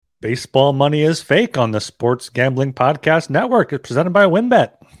Baseball Money is Fake on the Sports Gambling Podcast Network. It's presented by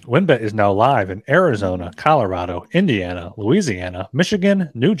WynnBET. WynnBET is now live in Arizona, Colorado, Indiana, Louisiana,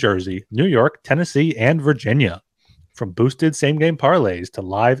 Michigan, New Jersey, New York, Tennessee, and Virginia. From boosted same-game parlays to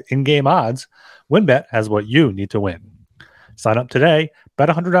live in-game odds, WynnBET has what you need to win. Sign up today, bet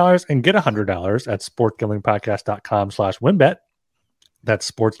 $100 and get $100 at sportsgamblingpodcast.com/WynnBET.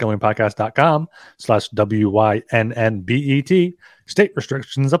 That's sportsgamblingpodcast.com/WYNNBET. State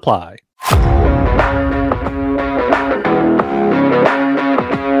restrictions apply.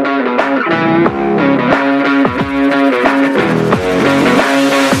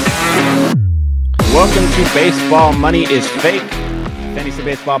 Welcome to Baseball Money is Fake, fantasy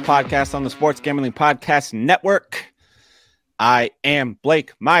baseball podcast on the Sports Gambling Podcast Network. I am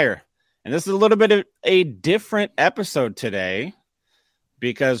Blake Meyer, and this is a little bit of a different episode today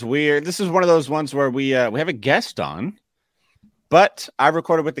because this is one of those ones where we have a guest on, but I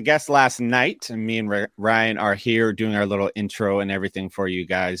recorded with the guest last night, and me and Ryan are here doing our little intro and everything for you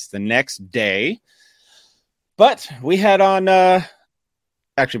guys the next day. But we had on,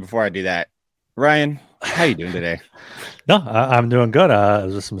 actually, before I do that, Ryan, how you doing today? No, I'm doing good. There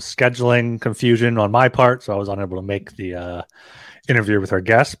was some scheduling confusion on my part, so I was unable to make the interview with our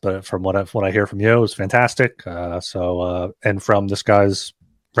guest. But from what I hear from you, it was fantastic. And from this guy's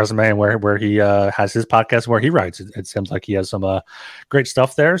resume and where he has his podcast, where he writes, it seems like he has some great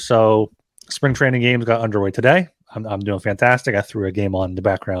stuff there. So spring training games got underway today. I'm doing fantastic. I threw a game on in the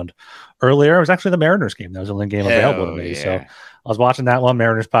background earlier. It was actually the Mariners game. That was the only game available to me. Yeah. So I was watching that one.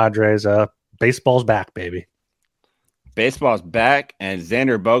 Mariners Padres. Baseball's back, baby. Baseball's back, and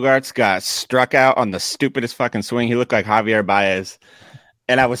Xander Bogaerts got struck out on the stupidest fucking swing. He looked like Javier Baez,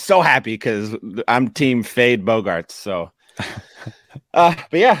 and I was so happy because I'm team fade Bogaerts. So, but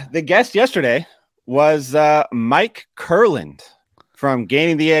yeah, the guest yesterday was Mike Kurland from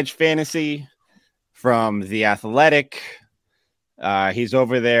Gaining the Edge Fantasy, from The Athletic. He's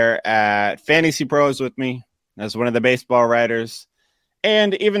over there at Fantasy Pros with me as one of the baseball writers.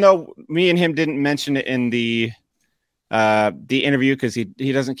 And even though me and him didn't mention it in the interview because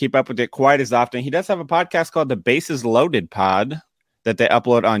he doesn't keep up with it quite as often, he does have a podcast called the Bases Loaded Pod that they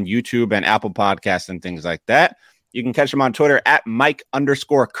upload on YouTube and Apple Podcasts and things like that. You can catch him on Twitter at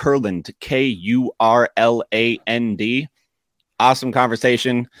Mike_Kurland, Kurland. Awesome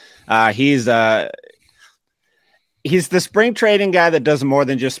conversation. He's the spring training guy that does more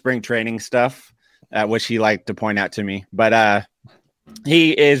than just spring training stuff, which he liked to point out to me. But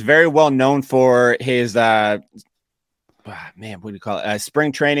he is very well known for his what do you call it?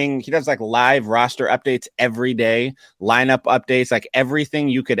 Spring training. He does like live roster updates every day, lineup updates, like everything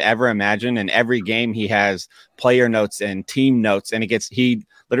you could ever imagine. And every game he has player notes and team notes, and he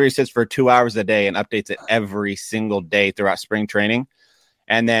literally sits for 2 hours a day and updates it every single day throughout spring training.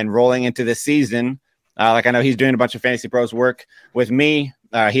 And then rolling into the season, like I know he's doing a bunch of Fantasy Pros work with me.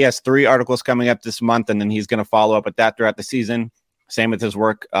 He has 3 articles coming up this month, and then he's going to follow up with that throughout the season. Same with his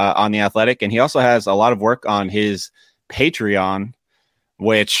work on The Athletic. And he also has a lot of work on his Patreon,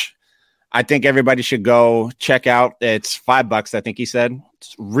 which I think everybody should go check out. It's $5, I think he said.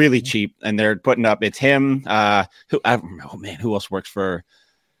 It's really cheap. And they're putting up, it's him. Who else works for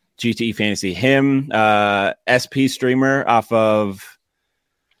GTE Fantasy? Him, SP Streamer off of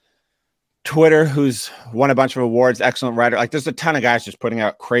Twitter, who's won a bunch of awards, excellent writer. Like there's a ton of guys just putting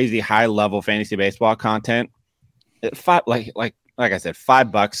out crazy high level fantasy baseball content. Like I said,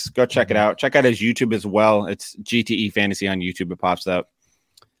 $5. Go check it out. Check out his YouTube as well. It's GTE Fantasy on YouTube. It pops up.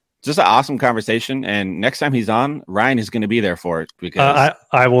 Just an awesome conversation. And next time he's on, Ryan is going to be there for it. Because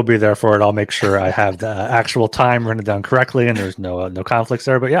I will be there for it. I'll make sure I have the actual time written down correctly and there's no conflicts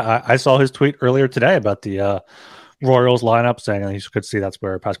there. But yeah, I saw his tweet earlier today about the Royals lineup, saying you could see that's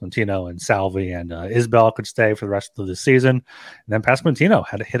where Pasquantino and Salvi and Isbell could stay for the rest of the season. And then Pasquantino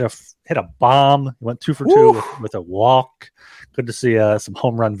had to hit a bomb. He went 2 for 2 with a walk. Good to see some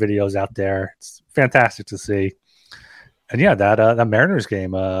home run videos out there. It's fantastic to see. And yeah, that Mariners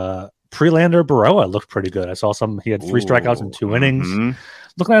game, Prelander Baroa looked pretty good. I saw he had 3 strikeouts in 2 innings. Mm-hmm.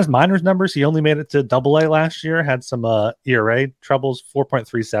 Looking at his minors numbers, he only made it to AA last year, had some ERA troubles,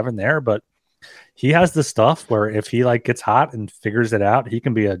 4.37 there, but he has the stuff where if he gets hot and figures it out, he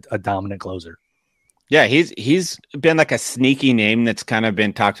can be a dominant closer. Yeah, he's been like a sneaky name that's kind of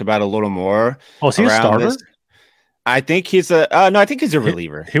been talked about a little more. Oh, is he a starter? I think he's I think he's a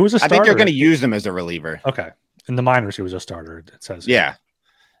reliever. He was a starter. I think they're going to use him as a reliever. Okay. In the minors, he was a starter, it says. Yeah.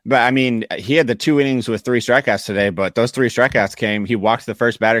 But I mean, he had the 2 innings with 3 strikeouts today, but those 3 strikeouts he walked the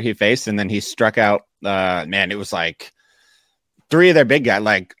first batter he faced, and then he struck out. It was like 3 of their big guys,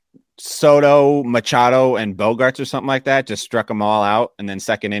 like Soto, Machado, and Bogarts or something like that. Just struck them all out, and then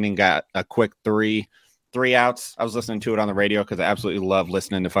second inning got a quick three outs. I was listening to it on the radio because I absolutely love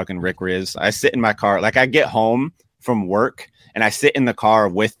listening to fucking Rick Riz. I sit in my car, like I get home from work and I sit in the car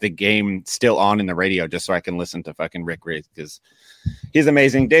with the game still on in the radio just so I can listen to fucking Rick Riz because he's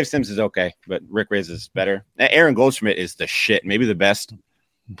amazing. Dave Sims is okay, but Rick Riz is better. Aaron Goldschmidt is the shit, maybe the best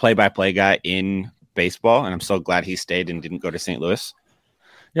play-by-play guy in baseball, and I'm so glad he stayed and didn't go to St. Louis.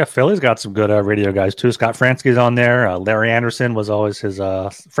 Yeah, Philly's got some good radio guys too. Scott Fransky's on there. Larry Anderson was always his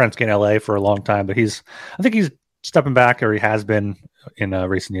Fransky in LA for a long time, but I think he's stepping back, or he has been in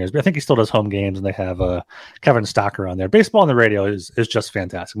recent years. But I think he still does home games, and they have Kevin Stocker on there. Baseball on the radio is just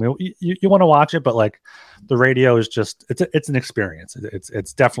fantastic. I mean, you want to watch it, but like the radio is just it's an experience.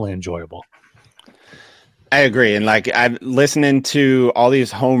 It's definitely enjoyable. I agree, and like I'm listening to all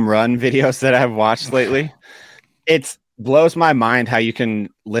these home run videos that I've watched lately. It's blows my mind how you can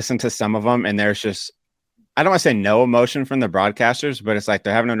listen to some of them and there's just, I don't want to say no emotion from the broadcasters, but it's like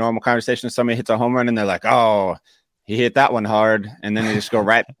they're having a normal conversation. Somebody hits a home run and they're like, oh, he hit that one hard. And then they just go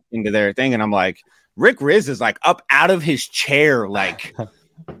right into their thing. And I'm like, Rick Riz is like up out of his chair, like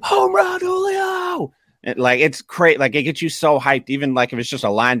home run, Julio. Like it's great. Like it gets you so hyped. Even like if it's just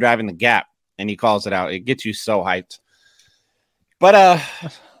a line drive in the gap and he calls it out, it gets you so hyped. But,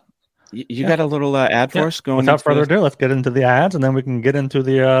 you got a little ad for us going. Without further ado, let's get into the ads, and then we can get into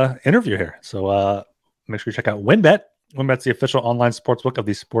the interview here. So make sure you check out WynnBET. WynnBET's the official online sportsbook of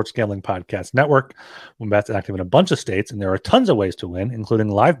the Sports Gambling Podcast Network. WynnBET's active in a bunch of states, and there are tons of ways to win, including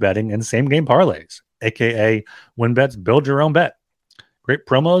live betting and same-game parlays, a.k.a. WynnBET's Build Your Own Bet. Great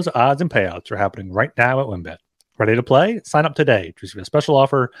promos, odds, and payouts are happening right now at WynnBET. Ready to play? Sign up today to receive a special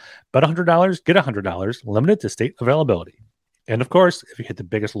offer. Bet $100, get $100, limited to state availability. And of course, if you hit the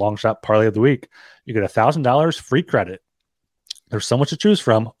biggest long shot parlay of the week, you get $1,000 free credit. There's so much to choose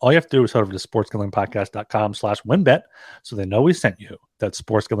from. All you have to do is head over to sportsgamblingpodcast.com/WynnBET so they know we sent you. That's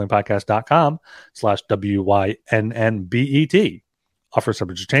sportsgamblingpodcast.com/WYNNBET. Offer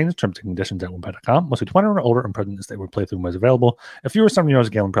subject to change, terms and conditions at WynnBET.com. Must be 21 or older and present in the state where playthrough is available. If you or someone you know has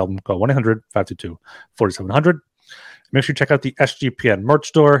a gambling problem, call 1-800-522-4700. Make sure you check out the SGPN merch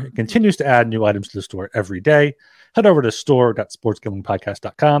store. It continues to add new items to the store every day. Head over to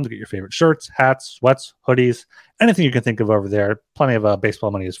store.sportsgamblingpodcast.com to get your favorite shirts, hats, sweats, hoodies, anything you can think of over there. Plenty of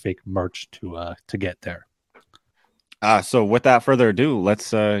Baseball Money is Fake merch to get there. So without further ado,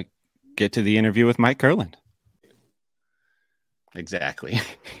 let's get to the interview with Mike Kurland. Exactly.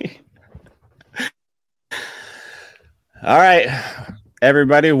 All right,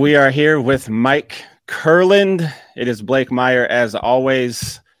 everybody, we are here with Mike Kurland. It is Blake Meyer as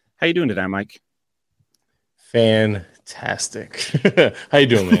always. How you doing today, Mike? Fantastic. How you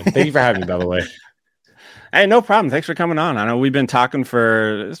doing, man? Thank you for having me, by the way. Hey, no problem. Thanks for coming on. I know we've been talking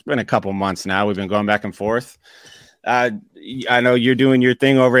it's been a couple months now. We've been going back and forth. I know you're doing your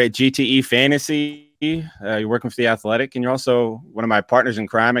thing over at GTE Fantasy. You're working for The Athletic, and you're also one of my partners in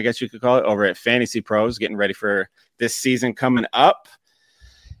crime, I guess you could call it, over at Fantasy Pros, getting ready for this season coming up.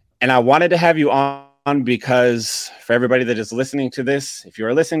 And I wanted to have you on because for everybody that is listening to this, if you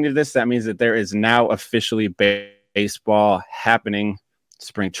are listening to this, that means that there is now officially baseball happening.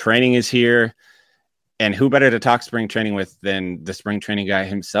 Spring training is here. And who better to talk spring training with than the spring training guy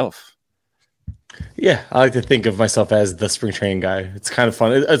himself? Yeah, I like to think of myself as the spring training guy. It's kind of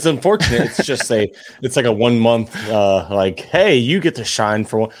fun. It's unfortunate. It's just it's like a 1 month, like, hey, you get to shine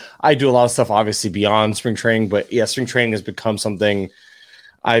for one. I do a lot of stuff, obviously, beyond spring training. But yeah, spring training has become something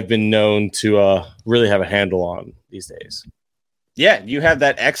I've been known to really have a handle on these days. Yeah, you have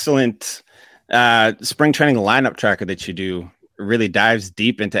that excellent spring training lineup tracker that you do. It really dives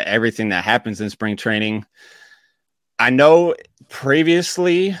deep into everything that happens in spring training. I know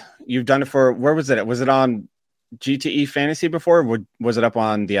previously you've done it for, where was it? Was it on GTE Fantasy before? Or was it up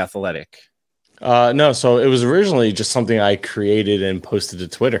on The Athletic? No, so it was originally just something I created and posted to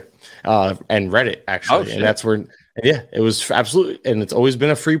Twitter and Reddit, actually. And that's where... Yeah, it was absolutely, and it's always been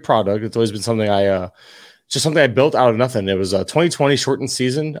a free product. It's always been something just something I built out of nothing. It was a 2020 shortened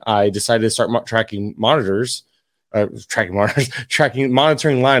season. I decided to start monitoring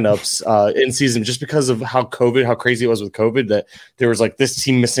lineups in season just because of how crazy it was with COVID, that there was like this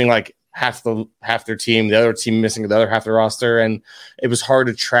team missing like half their team, the other team missing the other half their roster, and it was hard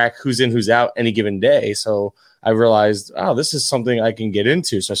to track who's in, who's out any given day. So I realized, this is something I can get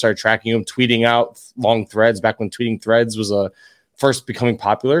into. So I started tracking them, tweeting out long threads back when tweeting threads was first becoming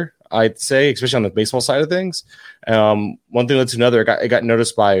popular, I'd say, especially on the baseball side of things. One thing led to another. It got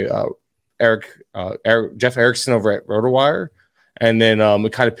noticed by Jeff Erickson over at RotoWire. And then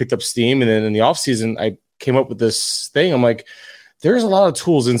it kind of picked up steam. And then in the offseason, I came up with this thing. I'm like, there's a lot of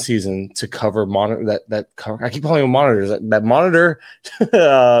tools in season to cover monitor that cover. I keep calling them monitors that monitor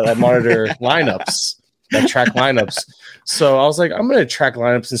that monitor lineups, that track lineups. So I was like, I'm going to track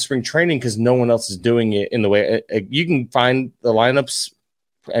lineups in spring training because no one else is doing it in the way you can find the lineups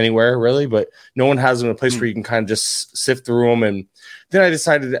anywhere really, but no one has them in a place where you can kind of just sift through them. And then I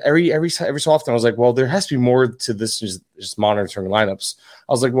decided that every so often I was like, well, there has to be more to this just monitoring lineups.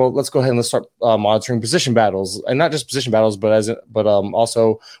 I was like, well, let's go ahead and let's start monitoring position battles, and not just position battles, but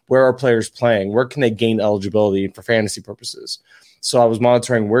also where are players playing, where can they gain eligibility for fantasy purposes. So I was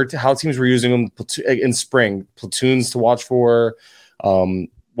monitoring how teams were using them in spring, platoons to watch for,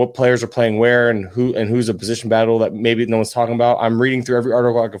 what players are playing where, and who's a position battle that maybe no one's talking about. I'm reading through every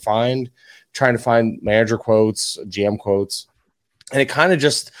article I could find, trying to find manager quotes, GM quotes, and it kind of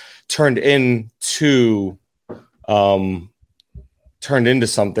just turned into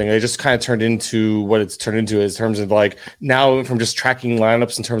something. It just kind of turned into what it's turned into in terms of like now from just tracking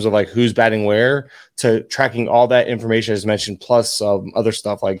lineups in terms of like who's batting where to tracking all that information as mentioned, plus other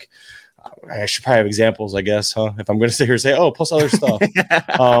stuff like. I should probably have examples, I guess, huh? If I'm going to sit here and say, oh, plus other stuff.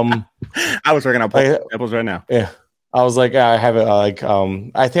 I was working on examples right now. Yeah. I was like, I have it.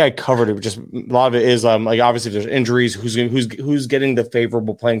 I think I covered it. Just a lot of it is like obviously there's injuries. Who's getting the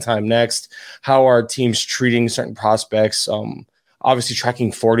favorable playing time next? How are teams treating certain prospects? Obviously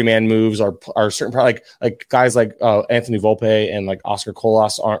tracking 40-man moves are certain like guys like Anthony Volpe and like Oscar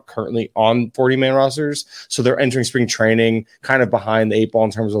Colas aren't currently on 40-man rosters, so they're entering spring training kind of behind the 8 ball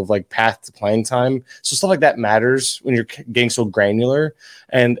in terms of like path to playing time. So stuff like that matters when you're getting so granular.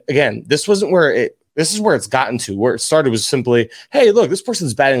 And again, this is where it's gotten to. Where it started was simply, hey, look, this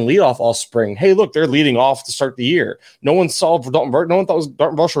person's batting leadoff all spring. Hey, look, they're leading off to start the year. No one thought Dalton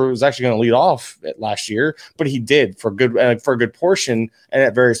Varsho was actually going to lead off last year, but he did for a good portion and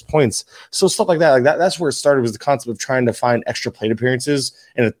at various points. So stuff like that, that's where it started, was the concept of trying to find extra plate appearances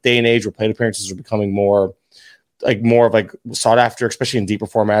in a day and age where plate appearances are becoming more of sought after, especially in deeper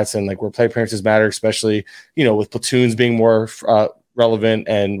formats, and like where plate appearances matter, especially, with platoons being more relevant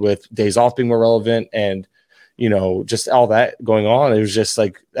and with days off being more relevant, and just all that going on. It was just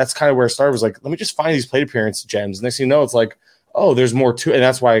like, that's kind of where it started, was like, let me just find these plate appearance gems. Next thing you know, it's like, oh, there's more to it. And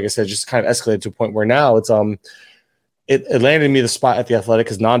that's why, like I said, just kind of escalated to a point where now it's it landed me the spot at The Athletic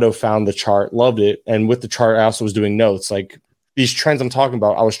because Nando found the chart, loved it, and with the chart I also was doing notes. Like these trends I'm talking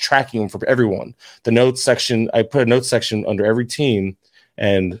about, I was tracking them for everyone. The notes section, I put a notes section under every team,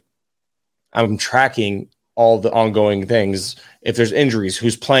 and I'm tracking all the ongoing things. If there's injuries,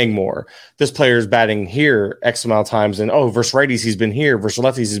 who's playing more, this player is batting here X amount of times, and versus righties he's been here, versus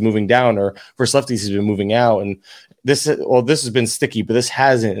lefties he's moving down, or versus lefties he's been moving out. And this has been sticky, but this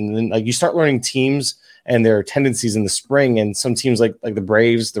hasn't. And then like you start learning teams and their tendencies in the spring, and some teams like the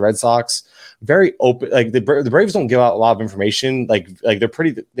Braves, the Red Sox, very open. Like the Braves don't give out a lot of information. Like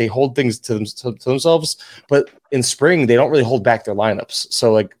they hold things to themselves, but in spring they don't really hold back their lineups.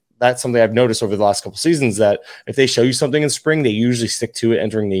 So like, that's something I've noticed over the last couple of seasons, that if they show you something in spring, they usually stick to it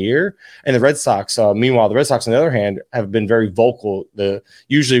entering the year. And the Red Sox, meanwhile, the Red Sox, on the other hand, have been very vocal.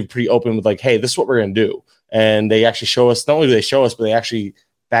 Usually pretty open with like, hey, this is what we're going to do. And they actually show us, not only do they show us, but they actually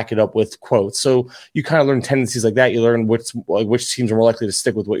back it up with quotes. So you kind of learn tendencies like that. You learn which teams are more likely to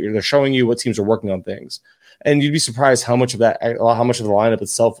stick with what they're showing you, what teams are working on things. And you'd be surprised how much of the lineup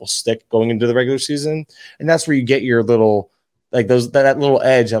itself will stick going into the regular season. And that's where you get your little, like that little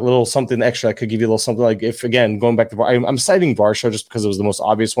edge, that little something extra that could give you a little something. Like if, again, going back to I'm citing Varsho just because it was the most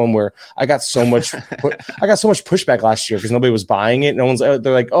obvious one, where I got so much pushback last year because nobody was buying it. No one's, they're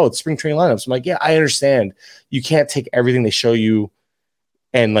like, oh, it's spring training lineups. I'm like, yeah, I understand. You can't take everything they show you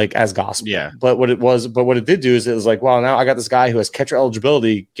and like as gospel. Yeah. But what it did do is it was like, well, now I got this guy who has catcher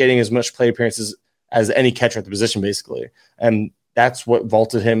eligibility getting as much play appearances as any catcher at the position, basically. And that's what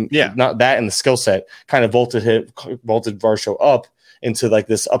vaulted him. Yeah. Not that, and the skill set kind of vaulted Varsho up into like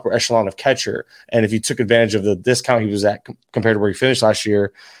this upper echelon of catcher. And if you took advantage of the discount he was at compared to where he finished last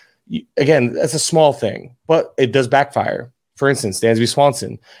year, again, that's a small thing, but it does backfire. For instance, Dansby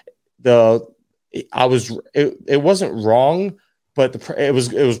Swanson, it wasn't wrong, but it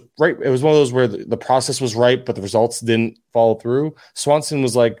was right. It was one of those where the process was right, but the results didn't follow through. Swanson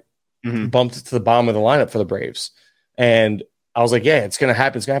was like bumped to the bottom of the lineup for the Braves, and I was like, yeah, it's going to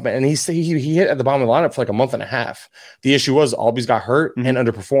happen. It's going to happen. And he hit at the bottom of the lineup for like a month and a half. The issue was Albies got hurt and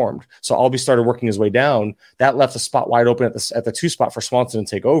underperformed. So Albies started working his way down. That left a spot wide open at the 2 spot for Swanson to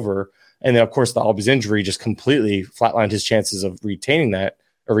take over. And then, of course, the Albies injury just completely flatlined his chances of retaining that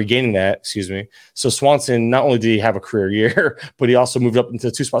or regaining that, excuse me. So Swanson, not only did he have a career year, but he also moved up into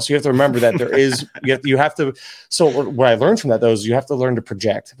the 2 spots. So you have to remember that there is, you have to, so what I learned from that though, is you have to learn to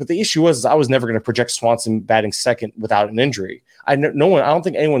project. But the issue was I was never going to project Swanson batting second without an injury. I don't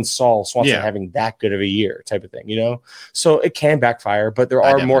think anyone saw Swanson having that good of a year type of thing, So it can backfire, but there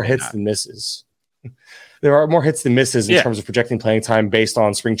are more hits than misses. There are more hits than misses in terms of projecting playing time based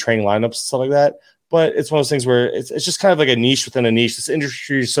on spring training lineups and stuff like that. But it's one of those things where it's just kind of like a niche within a niche. This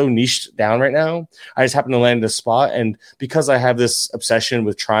industry is so niched down right now. I just happen to land this spot. And because I have this obsession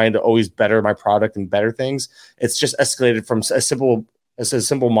with trying to always better my product and better things, it's just escalated from a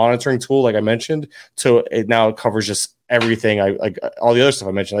simple monitoring tool, like I mentioned, to it now covers just everything. I like all the other stuff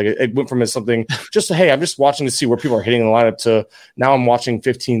I mentioned. Like it went from something just hey, I'm just watching to see where people are hitting in the lineup to now I'm watching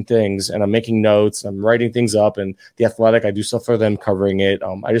 15 things and I'm making notes, I'm writing things up. And The Athletic, I do stuff for them covering it.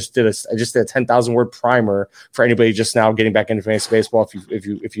 I just did a 10,000 word primer for anybody just now getting back into fantasy baseball.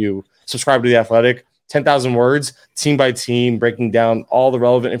 If you subscribe to The Athletic, 10,000 words, team by team, breaking down all the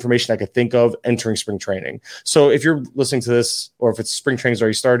relevant information I could think of entering spring training. So if you're listening to this, or if it's spring training is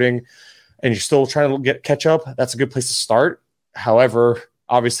already starting and you're still trying to catch up, that's a good place to start. However,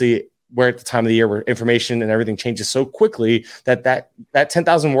 obviously, we're at the time of the year where information and everything changes so quickly that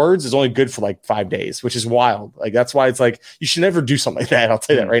 10,000 words is only good for like 5 days, which is wild. Like that's why it's like you should never do something like that. I'll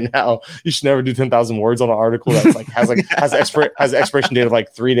tell you that right now. You should never do 10,000 words on an article that's like has an expiration date of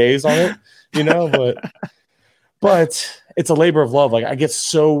like 3 days on it. But it's a labor of love. Like I get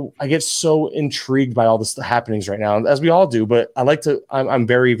so intrigued by all this happenings right now, as we all do. But I'm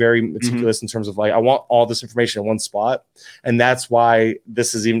very, very meticulous in terms of like I want all this information in one spot, and that's why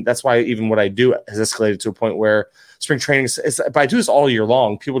even what I do has escalated to a point where spring training but I do this all year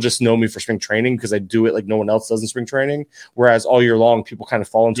long. People just know me for spring training because I do it like no one else does in spring training. Whereas all year long, people kind of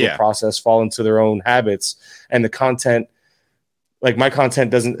fall into a process, fall into their own habits, and the content. Like my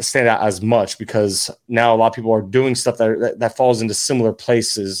content doesn't stand out as much because now a lot of people are doing stuff that falls into similar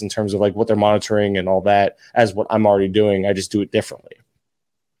places in terms of like what they're monitoring and all that as what I'm already doing. I just do it differently.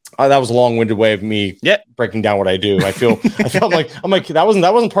 That was a long-winded way of me breaking down what I do. I feel I'm like that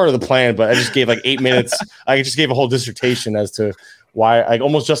wasn't part of the plan, but I just gave like 8 minutes. I just gave a whole dissertation as to why I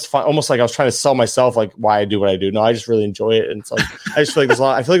almost like I was trying to sell myself like why I do what I do. No, I just really enjoy it, and it's like I just feel like there's a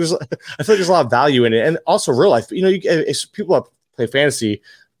lot. I feel like there's a lot of value in it, and also real life. It's people that play fantasy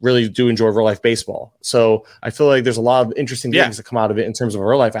really do enjoy real life baseball. So I feel like there's a lot of interesting things that come out of it in terms of a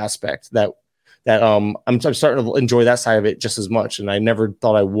real life aspect that I'm starting to enjoy that side of it just as much. And I never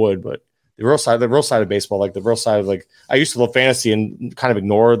thought I would, but the real side of baseball, like the real side of like, I used to love fantasy and kind of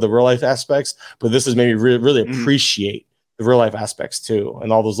ignore the real life aspects, but this has made me really appreciate the real life aspects too.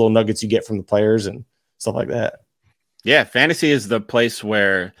 And all those little nuggets you get from the players and stuff like that. Yeah. Fantasy is the place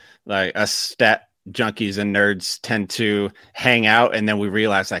where like a stat junkies and nerds tend to hang out, and then we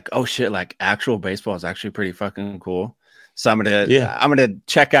realize like, oh shit, like actual baseball is actually pretty fucking cool. So I'm gonna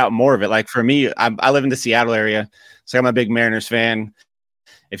check out more of it. Like for me, I live in the Seattle area, so I'm a big Mariners fan.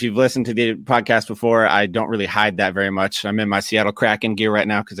 If you've listened to the podcast before, I don't really hide that very much. I'm in my Seattle Kraken gear right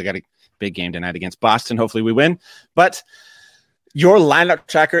now because I got a big game tonight against Boston. Hopefully we win. But your lineup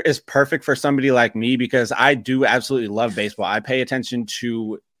tracker is perfect for somebody like me because I do absolutely love baseball. I pay attention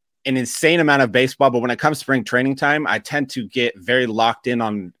to an insane amount of baseball, but when it comes to spring training time, I tend to get very locked in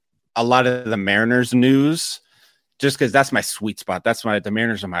on a lot of the Mariners news just because that's my sweet spot. The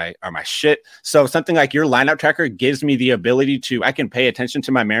Mariners are my shit. So something like your lineup tracker gives me the ability I can pay attention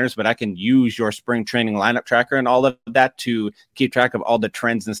to my Mariners, but I can use your spring training lineup tracker and all of that to keep track of all the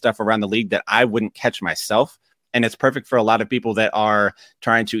trends and stuff around the league that I wouldn't catch myself. And it's perfect for a lot of people that are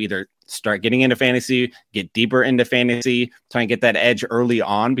trying to either start getting into fantasy, get deeper into fantasy, try and get that edge early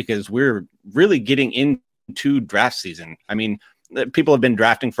on because we're really getting into draft season. I mean, people have been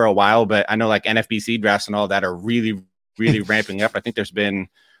drafting for a while, but I know like NFBC drafts and all that are really, really ramping up. I think there's been,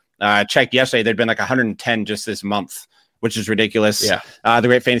 checked yesterday, there'd been like 110 just this month, which is ridiculous. Yeah. The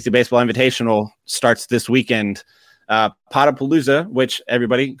Great Fantasy Baseball Invitational starts this weekend. Potapalooza, which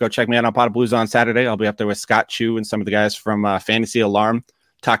everybody go check me out on Potapalooza on Saturday. I'll be up there with Scott Chu and some of the guys from Fantasy Alarm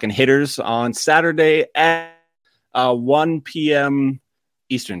talking hitters on Saturday at 1 p.m.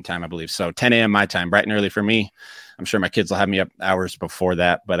 Eastern time, I believe. So 10 a.m. my time, bright and early for me. I'm sure my kids will have me up hours before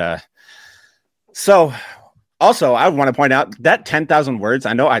that. But so also I want to point out that 10,000 words.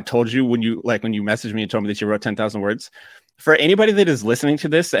 I know I told you when you messaged me and told me that you wrote 10,000 words. For anybody that is listening to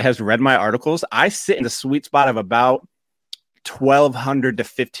this that has read my articles, I sit in the sweet spot of about 1,200 to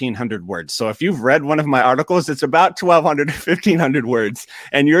 1,500 words. So if you've read one of my articles, it's about 1,200 to 1,500 words,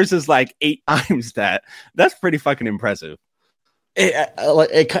 and yours is like 8 times that. That's pretty fucking impressive.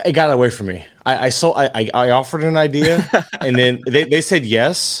 It got away from me. I offered an idea, and then they said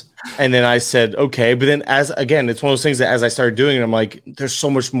yes, and then I said okay. But then it's one of those things that as I started doing it, I'm like, there's so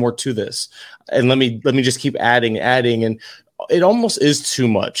much more to this, and let me just keep adding, and it almost is too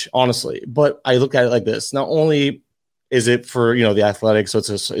much, honestly. But I look at it like this: not only is it for the Athletics, so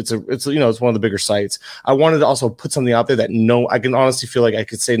it's one of the bigger sites. I wanted to also put something out there that I can honestly feel like I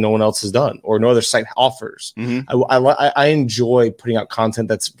could say no one else has done or no other site offers. Mm-hmm. I enjoy putting out content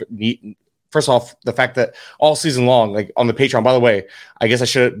that's neat. First off, the fact that all season long, like on the Patreon, by the way, I guess I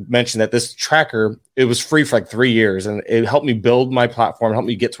should mention that this tracker, it was free for like 3 years, and it helped me build my platform, helped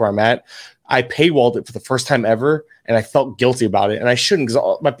me get to where I'm at. I paywalled it for the first time ever, and I felt guilty about it, and I shouldn't, because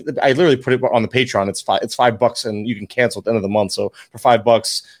I literally put it on the Patreon. It's $5, and you can cancel at the end of the month. So for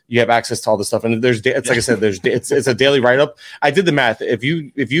 $5, you have access to all this stuff. And it's like I said, it's a daily write up. I did the math. If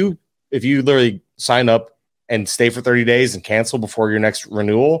you literally sign up and stay for 30 days and cancel before your next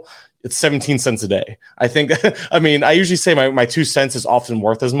renewal, it's 17 cents a day. I think, I mean, I usually say my 2 cents is often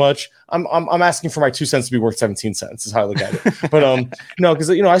worth as much. I'm asking for my 2 cents to be worth 17 cents is how I look at it. But no, because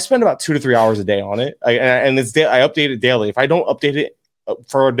I spend about 2 to 3 hours a day on it, and I update it daily. If I don't update it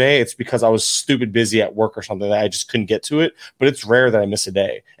for a day, it's because I was stupid busy at work or something that I just couldn't get to it. But it's rare that I miss a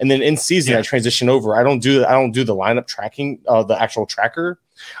day. And then in season, I transition over. I don't do the lineup tracking, the actual tracker.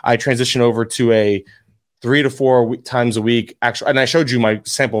 I transition over to a 3 to 4 times a week. Actually, and I showed you my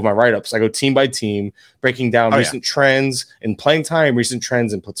sample of my write-ups. I go team by team, breaking down recent trends in playing time, recent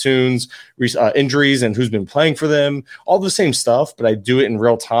trends in platoons, injuries, and who's been playing for them. All the same stuff, but I do it in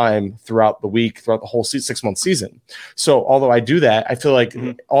real time throughout the week, throughout the whole 6-month season. So, although I do that, I feel like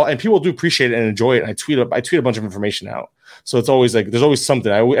and people do appreciate it and enjoy it. And I tweet a bunch of information out. So it's always like there's always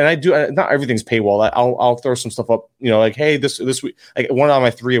something. I do not everything's paywall. I'll throw some stuff up. Like hey, this week, like 1 out of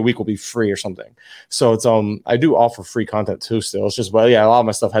my 3 a week will be free or something. So it's I do offer free content too. Still, it's just a lot of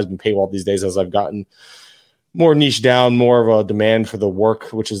my stuff has been paywalled these days as I've gotten more niche down, more of a demand for the work,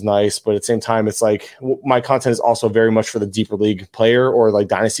 which is nice. But at the same time, it's like my content is also very much for the deeper league player or like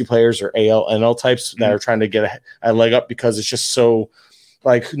dynasty players or AL NL types that are trying to get a leg up because it's just so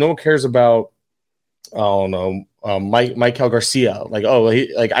like no one cares about. I don't know. Michael Garcia, I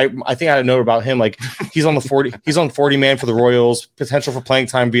think I had a note about him. Like he's on 40 man for the Royals, potential for playing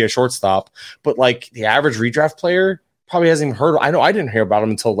time via shortstop. But like the average redraft player probably hasn't even heard. I know I didn't hear about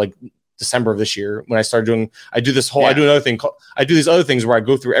him until like December of this year when I started doing. I do these other things where I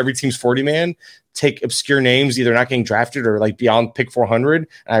go through every team's 40 man, take obscure names either not getting drafted or like beyond pick 400,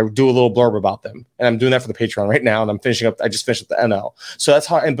 and I do a little blurb about them. And I'm doing that for the Patreon right now, and I'm finishing up. I just finished up the NL, so that's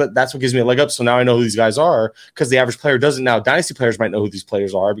how. But that's what gives me a leg up. So now I know who these guys are because the average player doesn't. Now dynasty players might know who these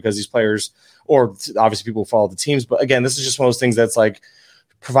players are because these players, or obviously people follow the teams. But again, this is just one of those things that's like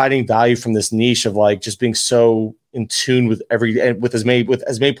providing value from this niche of like just being so in tune with with as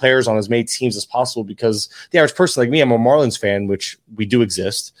many players on as many teams as possible, because the average person like me, I'm a Marlins fan, which we do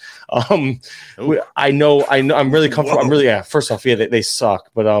exist. I know I'm really comfortable. I'm really first off, they suck,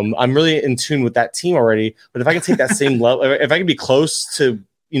 but I'm really in tune with that team already. But if I can take that same level, if I can be close to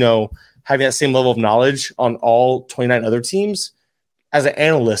having that same level of knowledge on all 29 other teams, as an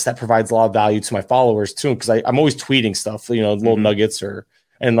analyst, that provides a lot of value to my followers too, because I'm always tweeting stuff, little nuggets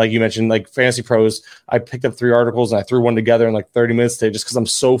and like you mentioned, like Fantasy Pros, I picked up 3 articles and I threw one together in like 30 minutes today just because I'm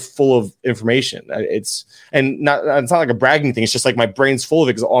so full of information. It's not like a bragging thing. It's just like my brain's full of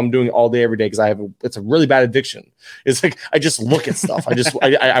it because I'm doing it all day, every day because it's a really bad addiction. It's like I just look at stuff.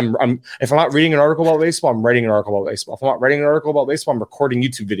 I'm if I'm not reading an article about baseball, I'm writing an article about baseball. If I'm not writing an article about baseball, I'm recording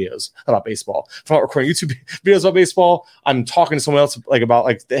YouTube videos about baseball. If I'm not recording YouTube videos about baseball, I'm talking to someone else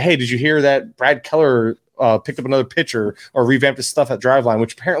about hey, did you hear that Brad Keller picked up another pitcher or revamped his stuff at Driveline,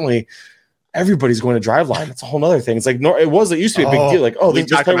 which apparently everybody's going to Driveline. That's a whole other thing. It's like it used to be a big deal. Like, they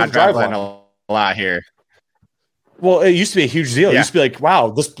just play with Driveline a lot here. Well, it used to be a huge deal. It used to be like,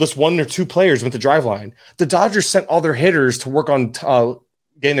 wow, this 1 or 2 players went to Driveline. The Dodgers sent all their hitters to work on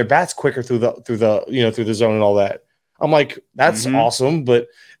getting their bats quicker through the zone and all that. I'm like, that's awesome, but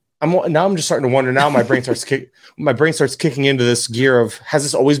I'm just starting to wonder. Now my brain starts kicking into this gear of, has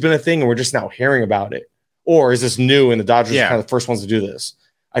this always been a thing and we're just now hearing about it? Or is this new and the Dodgers are kind of the first ones to do this?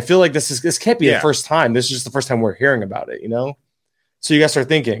 I feel like this can't be the first time. This is just the first time we're hearing about it, So you guys start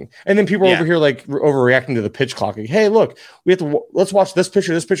thinking. And then people are over here like overreacting to the pitch clock. Like, hey, look, let's watch this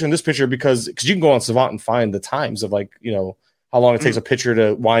pitcher, and this pitcher because you can go on Savant and find the times of like, how long it takes a pitcher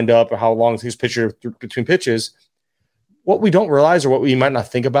to wind up or how long it takes a pitcher between pitches. What we don't realize or what we might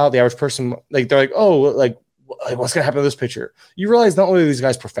not think about, the average person, like they're like, oh, like like, what's going to happen to this pitcher? You realize not only are these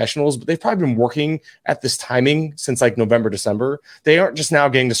guys professionals, but they've probably been working at this timing since like November, December. They aren't just now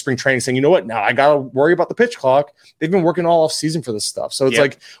getting to spring training saying, you know what, now I got to worry about the pitch clock. They've been working all off season for this stuff. So it's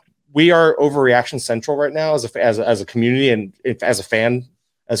like we are overreaction central right now as a community and as a fan.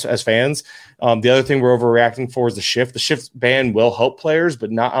 As fans, the other thing we're overreacting for is the shift. The shift ban will help players,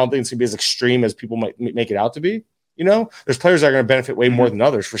 but not. I don't think it's gonna be as extreme as people might make it out to be. You know, there's players that are going to benefit way more than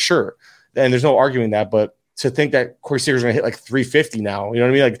others for sure, and there's no arguing that. But to think that Corey Seager's going to hit like 350 now, you know what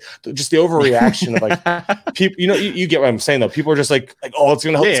I mean? Like just the overreaction of like people. You know, you get what I'm saying though. People are just like oh, it's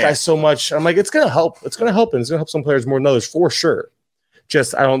going to help this guy so much. I'm like, it's going to help. It's going to help, and it's going to help some players more than others for sure.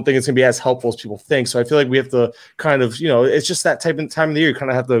 Just I don't think it's going to be as helpful as people think. So I feel like we have to kind of, it's just that type of time of the year. You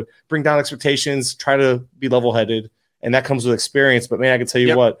kind of have to bring down expectations, try to be level-headed, and that comes with experience. But man, I can tell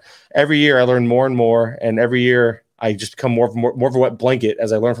you what, every year I learn more and more, and every year I just become more of a wet blanket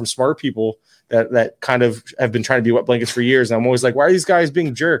as I learn from smarter people that kind of have been trying to be wet blankets for years. And I'm always like, why are these guys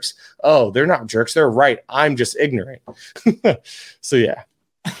being jerks? Oh, they're not jerks. They're right. I'm just ignorant. So yeah.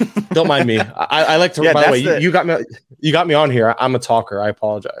 Don't mind me. I like to. By the way, you got me on here. I'm a talker. I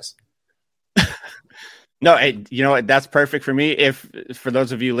apologize. No, you know what? That's perfect for me. If for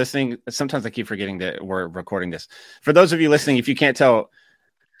those of you listening, sometimes I keep forgetting that we're recording this. For those of you listening, if you can't tell,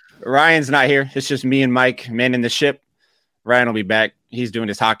 Ryan's not here. It's just me and Mike manning the ship. Ryan will be back. He's doing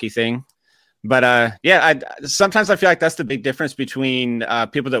his hockey thing. But sometimes I feel like that's the big difference between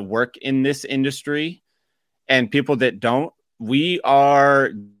people that work in this industry and people that don't. We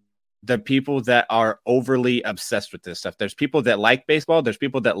are the people that are overly obsessed with this stuff. There's people that like baseball. There's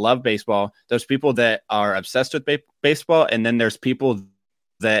people that love baseball. There's people that are obsessed with baseball. And then there's people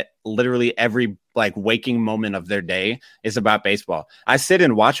that literally every like waking moment of their day is about baseball. I sit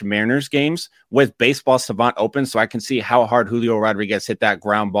and watch Mariners games with Baseball Savant open so I can see how hard Julio Rodriguez hit that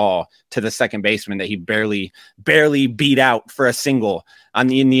ground ball to the second baseman that he barely beat out for a single in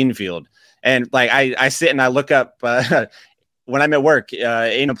the infield. And like I sit and I look up when I'm at work,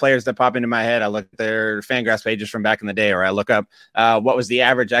 players that pop into my head, I look at their Fangraphs pages from back in the day, or I look up what was the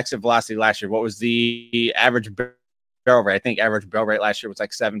average exit velocity last year? What was the average barrel rate? I think average barrel rate last year was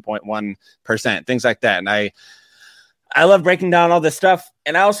like 7.1%, things like that. And I love breaking down all this stuff.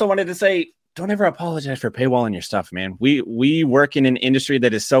 And I also wanted to say, don't ever apologize for paywalling your stuff, man. We work in an industry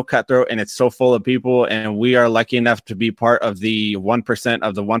that is so cutthroat and it's so full of people, and we are lucky enough to be part of the 1%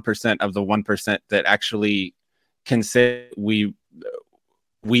 of the 1% of the 1% that actually can say we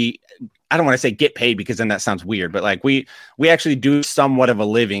I don't want to say get paid because then that sounds weird, but like we actually do somewhat of a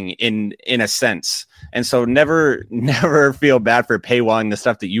living in a sense. And so never feel bad for paywalling the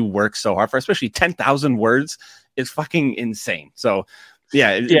stuff that you work so hard for, especially 10,000 words is fucking insane. So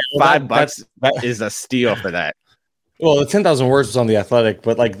yeah, $5 is a steal for that. Well, the 10,000 words was on The Athletic,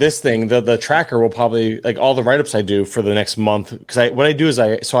 but like this thing, the tracker will probably like all the write-ups I do for the next month. Because what I do is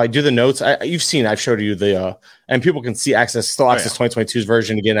I do the notes. You've seen, I've showed you the and people can see access 2022's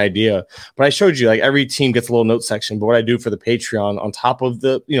version to get an idea. But I showed you like every team gets a little note section. But what I do for the Patreon on top of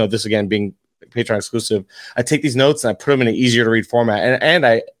the, this again being Patreon exclusive, I take these notes and I put them in an easier to read format,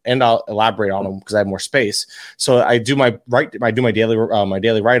 and I'll elaborate on them because I have more space. So I do my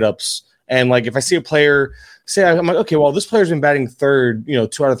daily write-ups, and like if I see a player. I'm like, okay, well, this player's been batting third, 2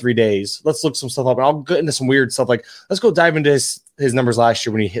 out of 3 days. Let's look some stuff up. And I'll get into some weird stuff. Like, let's go dive into his numbers last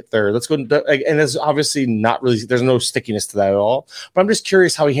year when he hit third. Let's go. And there's obviously not really, there's no stickiness to that at all. But I'm just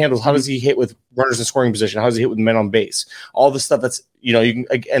curious how he handles, how does he hit with runners in scoring position? How does he hit with men on base? All the stuff that's, you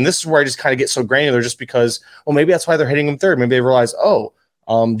can, and this is where I just kind of get so granular just because, well, maybe that's why they're hitting him third. Maybe they realize,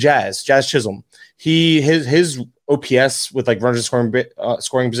 Jazz Chisholm, his OPS with like runners in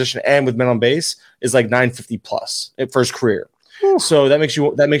scoring position and with men on base is like 950 plus for his career. So that makes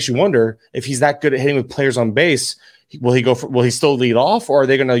you wonder if he's that good at hitting with players on base. Will he still lead off, or are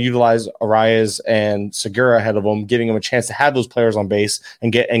they going to utilize Arias and Segura ahead of him, giving him a chance to have those players on base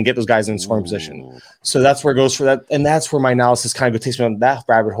and get those guys in scoring position? So that's where it goes for that, and that's where my analysis kind of takes me on that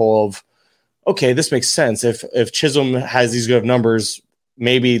rabbit hole of, okay, this makes sense. If Chisholm has these good numbers,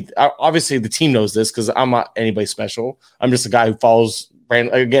 maybe obviously the team knows this because I'm not anybody special. I'm just a guy who goes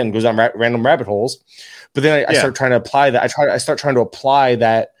down random rabbit holes. But then I start trying to apply that. I start trying to apply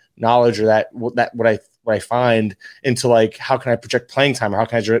that knowledge or that what I find into like, how can I project playing time, or how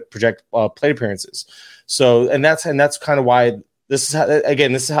can I project plate appearances? So, and that's kind of why this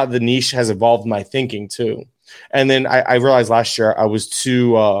is how the niche has evolved my thinking too. And then I realized last year I was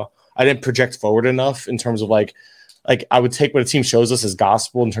too, I didn't project forward enough in terms of like I would take what a team shows us as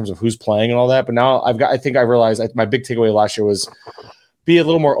gospel in terms of who's playing and all that. But now I think I realized my big takeaway last year was be a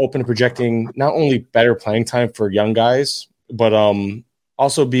little more open to projecting not only better playing time for young guys, but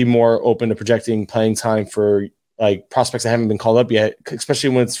also be more open to projecting playing time for like prospects that haven't been called up yet,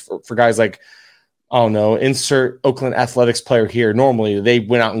 especially when it's for guys like, I don't know, insert Oakland Athletics player here. Normally they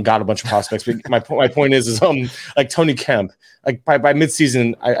went out and got a bunch of prospects. But my point is like Tony Kemp, like by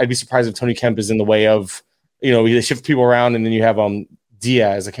midseason, I'd be surprised if Tony Kemp is in the way of, they shift people around, and then you have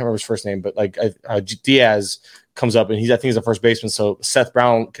Diaz. I can't remember his first name, but like Diaz comes up, and I think he's a first baseman. So Seth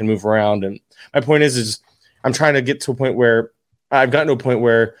Brown can move around. And my point is I'm trying to get to a point where I've gotten to a point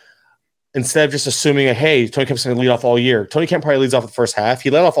where instead of just assuming, hey, Tony Kemp's going to lead off all year. Tony Kemp probably leads off the first half. He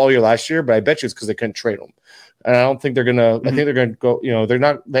led off all year last year, but I bet you it's because they couldn't trade him. And I don't think they're going to. I think they're going to go. They're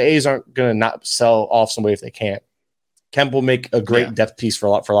not. The A's aren't going to not sell off somebody if they can't. Kemp will make a great depth piece for a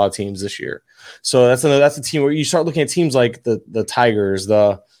lot of teams this year. So that's a team where you start looking at teams like the Tigers,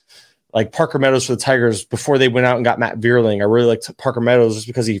 like Parker Meadows for the Tigers before they went out and got Matt Vierling. I really liked Parker Meadows just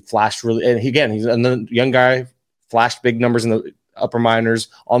because he flashed really. And he's another young guy, flashed big numbers in the upper minors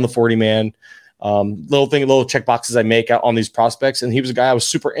on the 40-man. Little check boxes I make out on these prospects. And he was a guy I was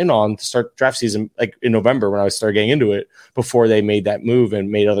super in on to start draft season, like in November when I started getting into it before they made that move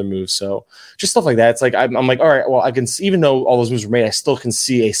and made other moves. So just stuff like that. It's like, I'm like, all right, well, I can see, even though all those moves were made, I still can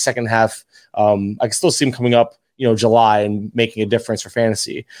see a second half. I can still see him coming up, July and making a difference for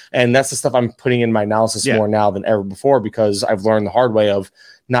fantasy. And that's the stuff I'm putting in my analysis more now than ever before, because I've learned the hard way of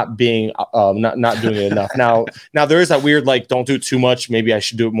not doing it enough. Now there is that weird, like, don't do it too much. Maybe I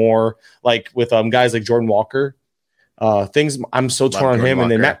should do it more, like with guys like Jordan Walker. Things I'm so torn on him.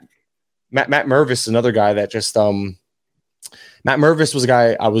 Walker. And then Matt Mervis, another guy that just Matt Mervis was a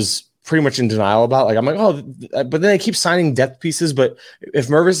guy I was pretty much in denial about. Like, I'm like, oh, but then they keep signing depth pieces. But if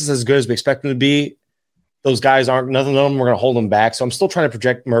Mervis is as good as we expect him to be, those guys none of them are going to hold him back. So I'm still trying to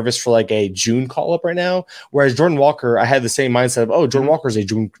project Mervis for like a June call up right now. Whereas Jordan Walker, I had the same mindset of, Jordan Walker is a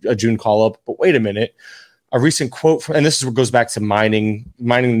June call up. But wait a minute, a recent quote and this goes back to mining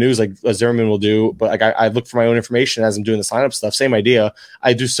the news like Zimmerman will do. But like I look for my own information as I'm doing the sign up stuff. Same idea.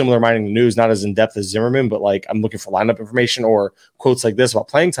 I do similar mining the news, not as in depth as Zimmerman, but like I'm looking for lineup information or quotes like this about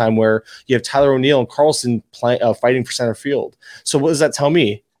playing time, where you have Tyler O'Neill and Carlson fighting for center field. So what does that tell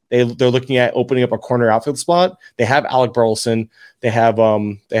me? They're looking at opening up a corner outfield spot. They have Alec Burleson. They have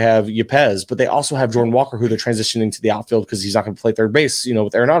Yepez, but they also have Jordan Walker, who they're transitioning to the outfield because he's not going to play third base,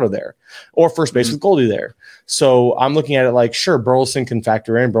 with Arenado there, or first base with Goldie there. So I'm looking at it like, sure, Burleson can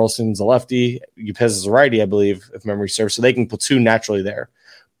factor in. Burleson's a lefty. Yepez is a righty, I believe, if memory serves. So they can platoon naturally there.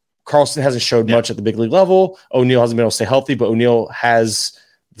 Carlson hasn't showed much at the big league level. O'Neill hasn't been able to stay healthy, but O'Neill has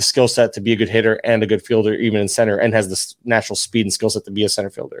the skill set to be a good hitter and a good fielder, even in center, and has the natural speed and skill set to be a center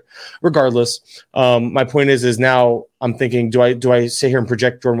fielder. Regardless, my point is now I'm thinking, do I sit here and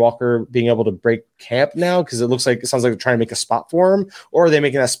project Jordan Walker being able to break camp now? Because it sounds like they're trying to make a spot for him, or are they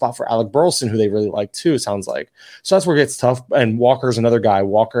making that spot for Alec Burleson, who they really like too? It sounds like. So that's where it gets tough. And Walker's another guy,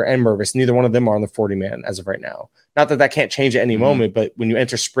 Walker and Mervis. Neither one of them are on the 40-man as of right now. Not that can't change at any moment, but when you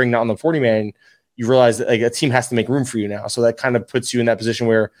enter spring not on the 40-man, you realize that like a team has to make room for you now. So that kind of puts you in that position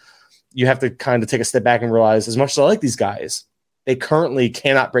where you have to kind of take a step back and realize, as much as I like these guys, they currently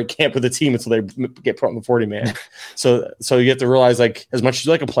cannot break camp with the team until they get put on the 40-man. So you have to realize, like, as much as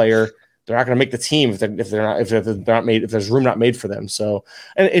you like a player, they're not going to make the team if there's room not made for them. So,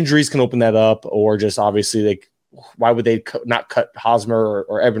 and injuries can open that up, or just obviously why would they not cut Hosmer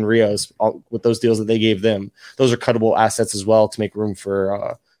or Evan Rios with those deals that they gave them? Those are cuttable assets as well to make room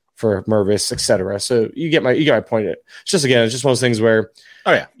for Mervis, etc. So you get my point. It's just one of those things where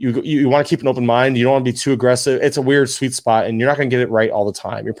you want to keep an open mind. You don't want to be too aggressive. It's a weird sweet spot, and you're not going to get it right all the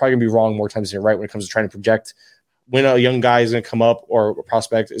time. You're probably going to be wrong more times than you're right when it comes to trying to project when a young guy is going to come up or a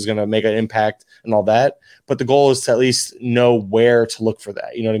prospect is going to make an impact and all that. But the goal is to at least know where to look for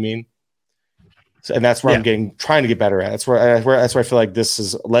that. You know what I mean? So, and that's where I'm trying to get better at. That's where I feel like this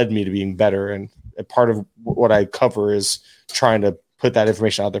has led me to being better. And a part of what I cover is trying to put that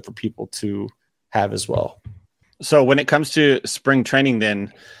information out there for people to have as well. So when it comes to spring training,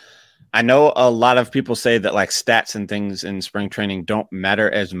 then I know a lot of people say that like stats and things in spring training don't matter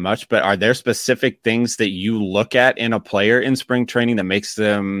as much, but are there specific things that you look at in a player in spring training that makes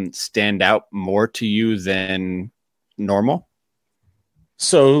them stand out more to you than normal?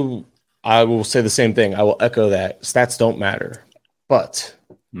 So I will say the same thing. I will echo that stats don't matter, but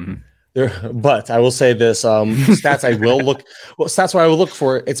but I will say this: stats I will look. Well, stats what I will look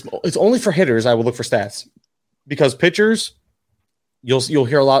for. It's only for hitters. I will look for stats, because pitchers, you'll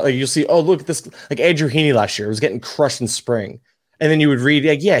hear a lot. Like you'll see, oh, look at this. Like Andrew Heaney last year was getting crushed in spring, and then you would read,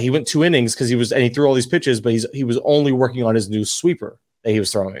 like, he went 2 innings because he threw all these pitches, but he was only working on his new sweeper that he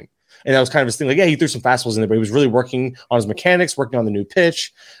was throwing. And that was kind of his thing. Like, yeah, he threw some fastballs in there, but he was really working on his mechanics, working on the new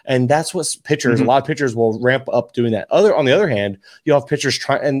pitch. And that's what pitchers, a lot of pitchers will ramp up doing that. On the other hand, you'll have pitchers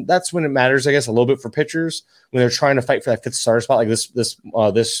and that's when it matters, I guess, a little bit for pitchers when they're trying to fight for that fifth starter spot. Like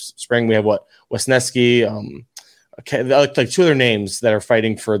this spring, we have Wesneski, like two other names that are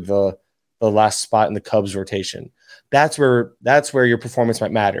fighting for the last spot in the Cubs rotation. That's where your performance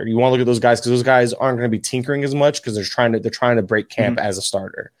might matter. You want to look at those guys because those guys aren't going to be tinkering as much because they're trying to break camp as a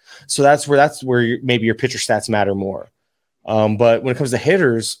starter. So that's where maybe your pitcher stats matter more. But when it comes to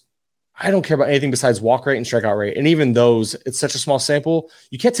hitters, I don't care about anything besides walk rate and strikeout rate. And even those, it's such a small sample.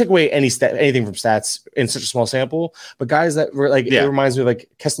 You can't take away anything from stats in such a small sample. But guys that were like, it reminds me of like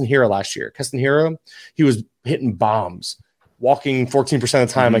Keston Hiura last year. Keston Hiura, he was hitting bombs, walking 14% of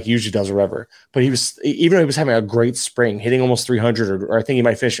the time like he usually does or whatever. But even though he was having a great spring, hitting almost 300 or I think he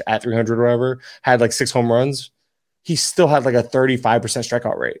might finish at 300 or whatever, had like 6 home runs, he still had like a 35%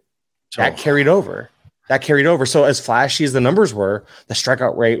 strikeout rate. That carried over. So as flashy as the numbers were, the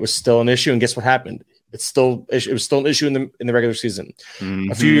strikeout rate was still an issue. And guess what happened? It was still an issue in the regular season.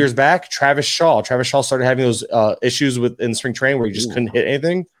 A few years back, Travis Shaw started having those issues in spring training where he just couldn't hit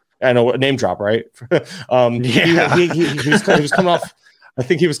anything. I know, name drop, right? He was coming off. I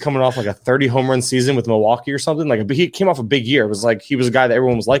think he was coming off like a 30 home run season with Milwaukee or something. He came off a big year. It was like he was a guy that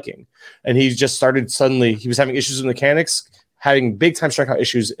everyone was liking, and he just started suddenly. He was having issues with mechanics, having big time strikeout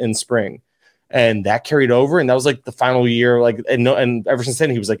issues in spring, and that carried over. And that was like the final year. And ever since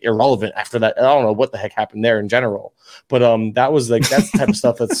then, he was like irrelevant after that. I don't know what the heck happened there in general, but that was like that's the type of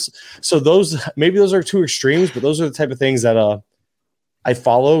stuff that's. So those are two extremes, but those are the type of things that I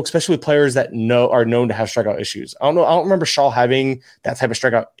follow, especially with players that are known to have strikeout issues. I don't remember Shaw having that type of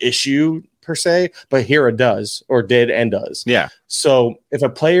strikeout issue per se, but Hiura does or did and does. Yeah. So if a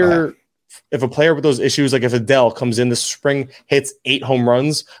player with those issues, like if Adele comes in this spring, hits 8 home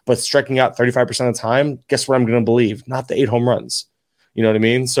runs, but striking out 35% of the time, guess what I'm going to believe? Not the 8 home runs. You know what I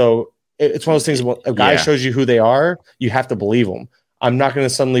mean? So it's one of those things. When a guy shows you who they are, you have to believe them. I'm not going to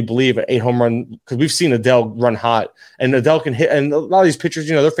suddenly believe an 8 home run because we've seen Adele run hot and Adele can hit. And a lot of these pitchers,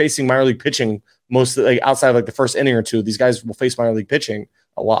 they're facing minor league pitching outside of like the first inning or two. These guys will face minor league pitching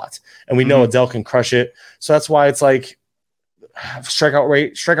a lot. And we know Adele can crush it. So that's why it's like strikeout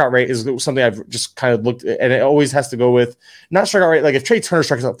rate is something I've just kind of looked at. And it always has to go with not strikeout rate. Like if Trey Turner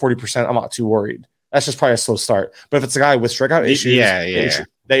strikes out 40%, I'm not too worried. That's just probably a slow start. But if it's a guy with strikeout issues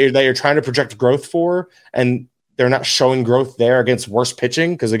that you're trying to project growth for, and they're not showing growth there against worse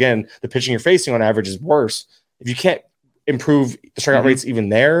pitching, because again, the pitching you're facing on average is worse. If you can't improve the strikeout rates even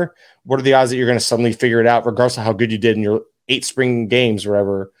there, what are the odds that you're going to suddenly figure it out, regardless of how good you did in your 8 spring games or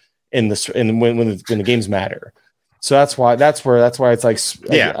whatever when the games matter? So that's why it's like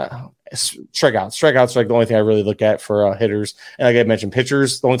strikeouts like the only thing I really look at for hitters. And like I mentioned,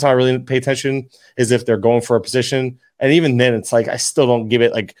 pitchers, the only time I really pay attention is if they're going for a position. And even then, it's like I still don't give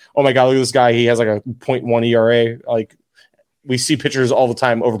it like, oh my God, look at this guy. He has like a 0.1 ERA. Like we see pitchers all the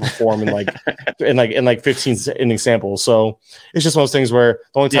time overperform in like 15 inning samples. So it's just one of those things where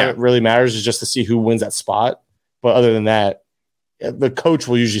the only time it really matters is just to see who wins that spot. But other than that, the coach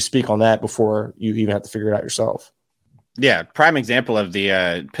will usually speak on that before you even have to figure it out yourself. Yeah, prime example of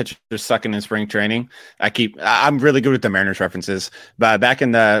the pitchers sucking in spring training. I'm really good with the Mariners references, but back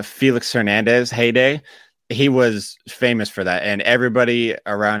in the Felix Hernandez heyday, he was famous for that, and everybody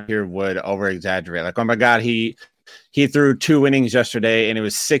around here would over exaggerate. Like, oh my God, he threw 2 innings yesterday, and it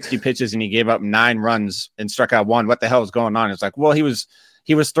was 60 pitches, and he gave up 9 runs and struck out 1. What the hell is going on? It's like, well, he was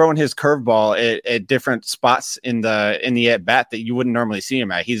throwing his curveball at different spots in the at bat that you wouldn't normally see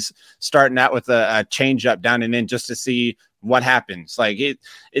him at. He's starting out with a changeup down and in just to see what happens. Like it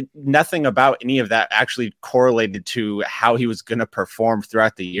nothing about any of that actually correlated to how he was going to perform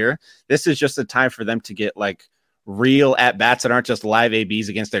throughout the year. This is just a time for them to get like real at bats that aren't just live ABs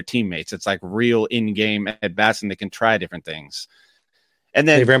against their teammates. It's like real in-game at bats, and they can try different things. And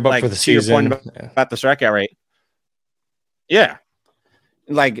then they ramp up for the season. Your point about the strikeout rate. Yeah.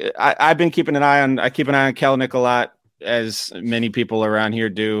 Like I've been keeping an eye on Kelenic a lot, as many people around here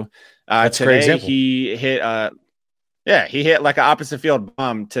do. That's today, a great example. He hit like an opposite field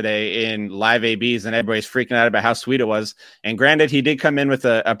bomb today in live ABs, and everybody's freaking out about how sweet it was. And granted, he did come in with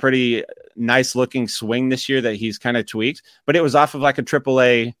a pretty nice looking swing this year that he's kind of tweaked, but it was off of like a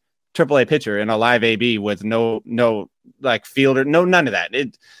AAA pitcher in a live AB with no like fielder, none of that.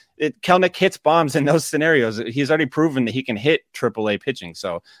 Kelenic hits bombs in those scenarios. He's already proven that he can hit AAA pitching.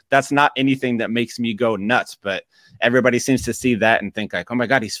 So that's not anything that makes me go nuts, but everybody seems to see that and think like, oh my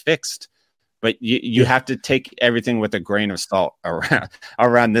God, he's fixed. But you have to take everything with a grain of salt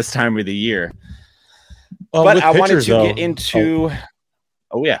around this time of the year. But I wanted to get into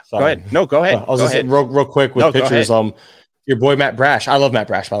Oh yeah, Sorry. go ahead. No, go ahead. I was just real quick with pitchers. Your boy Matt Brash. I love Matt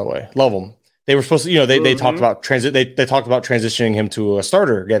Brash, by the way. Love him. They were supposed to, they talked about They talked about transitioning him to a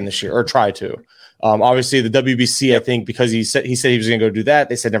starter again this year, or try to. Obviously, the WBC, I think, because he said he was going to go do that.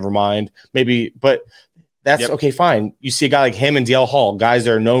 They said never mind, maybe, but that's okay. Fine. You see a guy like him and DL Hall, guys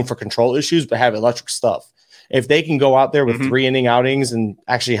that are known for control issues but have electric stuff. If they can go out there with 3 inning outings and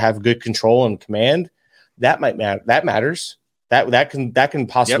actually have good control and command, that might matter. That matters. That can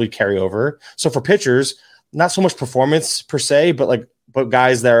possibly carry over. So for pitchers, not so much performance per se, but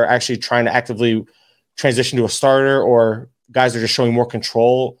guys that are actually trying to actively transition to a starter, or guys that are just showing more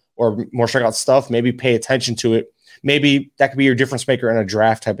control or more strikeout stuff, maybe pay attention to it. Maybe that could be your difference maker in a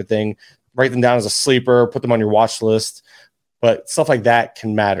draft type of thing. Write them down as a sleeper, put them on your watch list. But stuff like that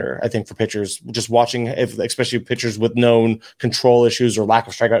can matter, I think, for pitchers. Just watching, especially pitchers with known control issues or lack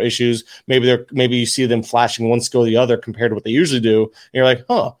of strikeout issues, maybe you see them flashing one skill or the other compared to what they usually do, and you're like,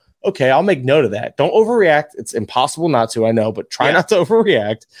 okay, I'll make note of that. Don't overreact. It's impossible not to, I know, but try not to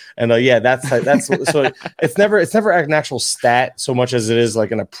overreact. And that's so it's never an actual stat so much as it is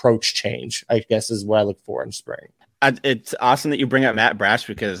like an approach change, I guess, is what I look for in spring. It's awesome that you bring up Matt Brash,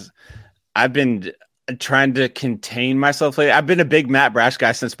 because I've been trying to contain myself lately. I've been a big Matt Brash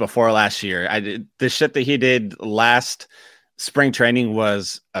guy since before last year. The shit that he did last spring training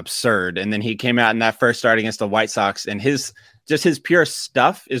was absurd. And then he came out in that first start against the White Sox, and his pure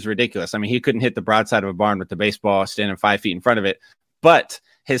stuff is ridiculous. I mean, he couldn't hit the broadside of a barn with the baseball standing 5 feet in front of it, but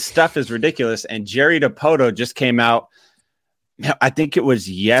his stuff is ridiculous. And Jerry DiPoto just came out, I think it was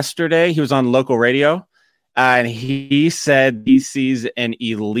yesterday. He was on local radio. And he said he sees an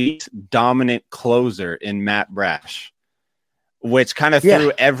elite dominant closer in Matt Brash, which kind of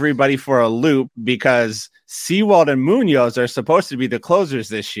threw everybody for a loop, because Sewald and Munoz are supposed to be the closers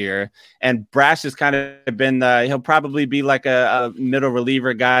this year. And Brash has kind of been he'll probably be like a middle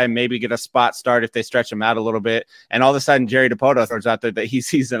reliever guy, maybe get a spot start if they stretch him out a little bit. And all of a sudden, Jerry DiPoto throws out there that he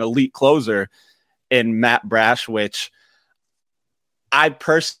sees an elite closer in Matt Brash, which I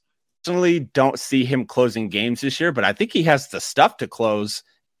personally don't see him closing games this year, but I think he has the stuff to close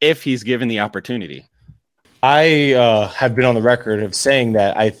if he's given the opportunity. I have been on the record of saying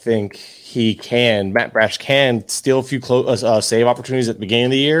that I think Matt Brash can steal a few save opportunities at the beginning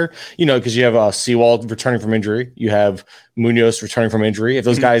of the year, because you have Sewald returning from injury. You have Munoz returning from injury. If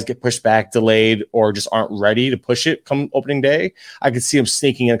those guys get pushed back, delayed, or just aren't ready to push it come opening day, I could see him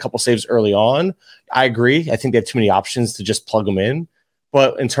sneaking in a couple saves early on. I agree. I think they have too many options to just plug them in.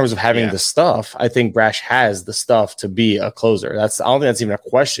 But in terms of having the stuff, I think Brash has the stuff to be a closer. I don't think that's even a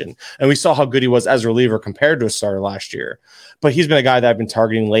question. And we saw how good he was as a reliever compared to a starter last year. But he's been a guy that I've been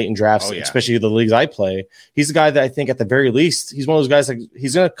targeting late in drafts, especially the leagues I play. He's a guy that I think at the very least, he's one of those guys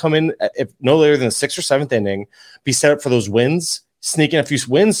he's going to come in if no later than the 6th or 7th inning, be set up for those wins, sneak in a few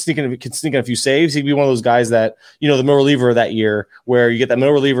wins, sneak in a few saves. He'd be one of those guys that, the middle reliever that year, where you get that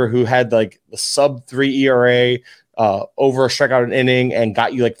middle reliever who had like the sub 3 ERA, over a strikeout an inning, and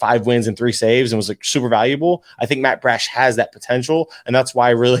got you like 5 wins and 3 saves, and was like super valuable. I think Matt Brash has that potential, and that's why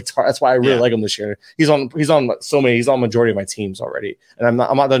I really like him this year. He's on majority of my teams already, and I'm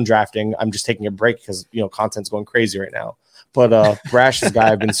not done drafting. I'm just taking a break because content's going crazy right now. But Brash is a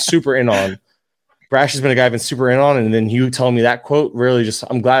guy I've been super in on. Brash has been a guy I've been super in on, and then you telling me that quote really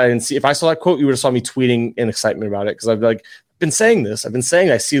I'm glad I didn't see. If I saw that quote, you would have saw me tweeting in excitement about it, because I've been saying this. I've been saying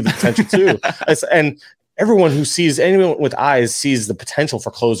I see the potential too, and everyone who sees, anyone with eyes sees the potential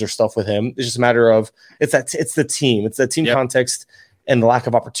for closer stuff with him. It's just a matter of it's the team. It's that team context and the lack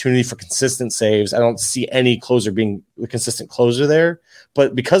of opportunity for consistent saves. I don't see any closer being the consistent closer there.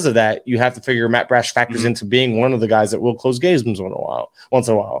 But because of that, you have to figure Matt Brash factors into being one of the guys that will close games once in a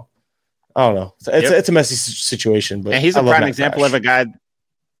while. I don't know. It's a messy situation, but and he's a prime example of a guy.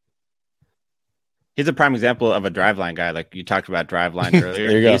 He's a prime example of a Driveline guy. Like you talked about Driveline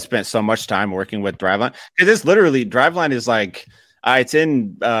earlier. He spent so much time working with Driveline, because it's literally Driveline is like it's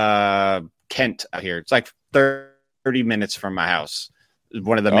in Kent out here. It's like 30 minutes from my house.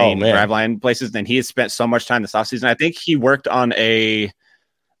 One of the main Driveline places. And he has spent so much time this offseason. I think he worked on I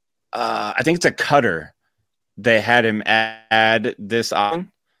think it's a cutter. They had him add this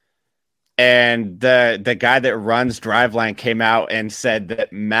on. And the guy that runs Driveline came out and said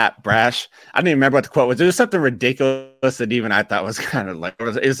that Matt Brash, I don't even remember what the quote was. It was something ridiculous that even I thought was kind of like,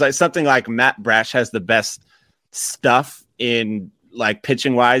 it was like something like Matt Brash has the best stuff in like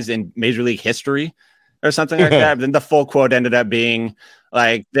pitching wise in Major League history or something like that. But then the full quote ended up being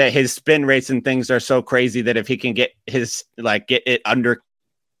like that his spin rates and things are so crazy that if he can get get it under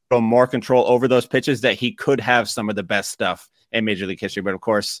more control over those pitches, that he could have some of the best stuff in Major League history. But of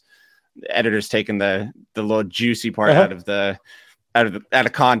course, the editor's taking the little juicy part out of the out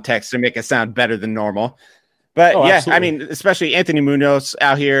of context to make it sound better than normal. But Absolutely. I mean, especially Anthony Munoz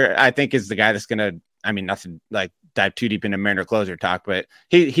out here, I think is the guy that's gonna. I mean, nothing like dive too deep into Mariner closer talk, but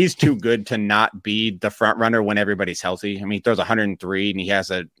he's too good to not be the front runner when everybody's healthy. I mean, he throws 103 and he has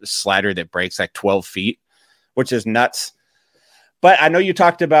a slider that breaks like 12 feet, which is nuts. But I know you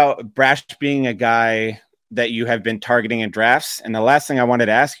talked about Brash being a guy that you have been targeting in drafts, and the last thing I wanted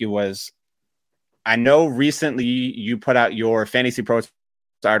to ask you was, I know recently you put out your Fantasy Pros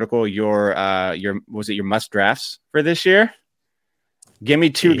article, your was it your must drafts for this year? Give me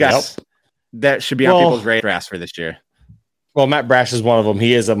two guys that should be on people's radar drafts for this year. Well, Matt Brash is one of them.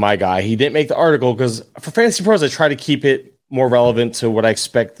 He is my guy. He didn't make the article because for Fantasy Pros, I try to keep it more relevant to what I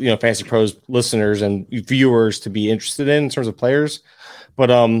expect, Fantasy Pros listeners and viewers to be interested in terms of players. But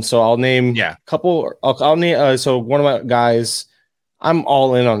so I'll name a couple. I'll name so one of my guys. I'm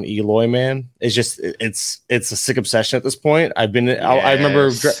all in on Eloy, man. It's just it's a sick obsession at this point. I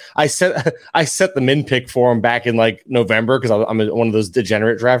remember I set the min pick for him back in like November because I'm one of those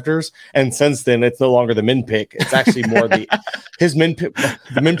degenerate drafters, and since then it's no longer the min pick. It's actually more his min pick.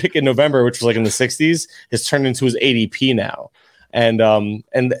 The min pick in November, which was like in the 60s, has turned into his ADP now. And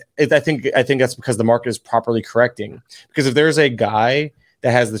I think that's because the market is properly correcting. Because if there's a guy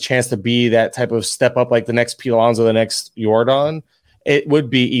that has the chance to be that type of step up, like the next Pete Alonso, the next Jordan, it would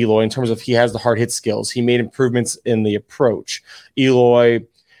be Eloy in terms of he has the hard hit skills. He made improvements in the approach. Eloy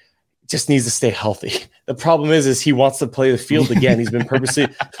just needs to stay healthy. The problem is he wants to play the field again. He's been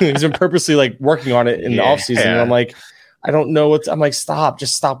purposely like working on it in the offseason. And I'm like, I don't know I'm like,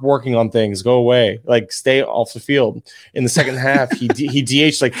 just stop working on things. Go away. Like stay off the field. In the second half, he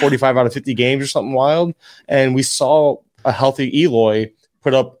DH'd like 45 out of 50 games or something wild. And we saw a healthy Eloy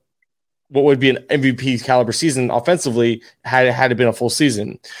put up what would be an MVP caliber season offensively had it been a full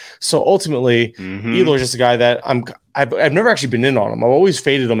season. So ultimately, Eloy is just a guy that I've never actually been in on him. I've always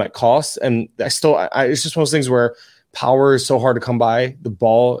faded him at cost, and it's just one of those things where power is so hard to come by. The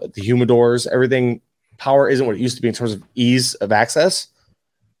ball, the humidors, everything. Power isn't what it used to be in terms of ease of access.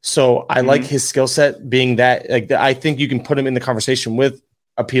 So I like his skill set being that. Like I think you can put him in the conversation with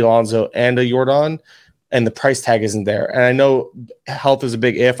a Pete Alonso and a Jordan. And the price tag isn't there. And I know health is a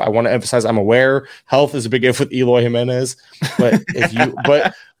big if. I want to emphasize, I'm aware health is a big if with Eloy Jimenez. But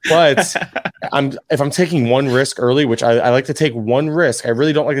if I'm taking one risk early, which I like to take one risk, I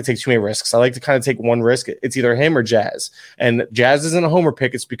really don't like to take too many risks. I like to kind of take one risk. It's either him or Jazz. And Jazz isn't a homer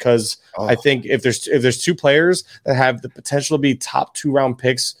pick. It's because I think if there's two players that have the potential to be top 2 round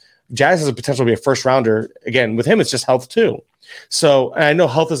picks, Jazz has the potential to be a first rounder. Again, with him, it's just health too. So I know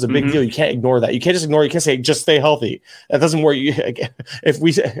health is a big deal. You can't ignore that. You can't just ignore it. You can't say just stay healthy. That doesn't work.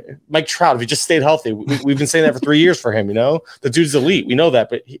 Mike Trout, if he just stayed healthy, we've been saying that for 3 years for him. The dude's elite. We know that.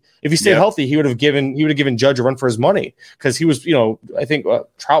 But if he stayed healthy, he would have given Judge a run for his money because he was. I think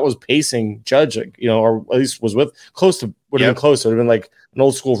Trout was pacing Judge, or at least was would have been close. It would have been like an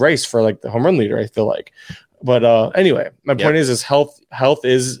old school race for like the home run leader. I feel like. But anyway, my point is health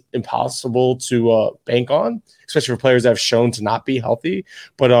is impossible to bank on, especially for players that have shown to not be healthy.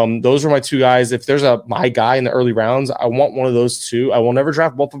 But those are my two guys. If there's my guy in the early rounds, I want one of those two. I will never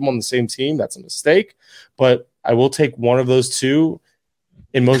draft both of them on the same team. That's a mistake. But I will take one of those two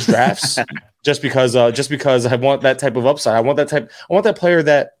in most drafts just because I want that type of upside. I want that player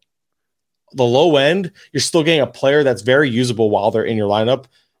that the low end, you're still getting a player that's very usable while they're in your lineup.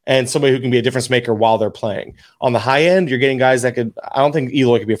 And somebody who can be a difference maker while they're playing. On the high end, you're getting guys that could. I don't think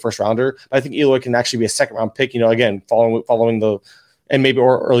Eloy could be a first rounder, but I think Eloy can actually be a second round pick. Again, following the and maybe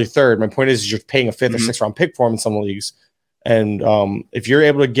or early third. My point is you're paying a 5th or 6th round pick for him in some leagues. And if you're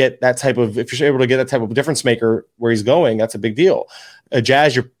able to get that type of difference maker where he's going, that's a big deal.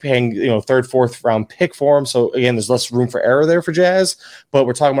 Jazz, you're paying 3rd, 4th round pick for him. So again, there's less room for error there for Jazz. But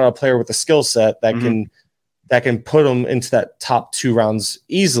we're talking about a player with a skill set that can put them into that top 2 rounds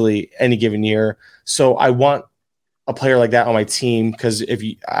easily any given year. So I want a player like that on my team because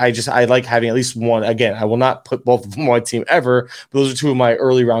I like having at least one. Again, I will not put both of them on my team ever. But those are 2 of my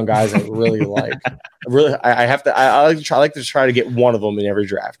early round guys I really like. I like to try to get one of them in every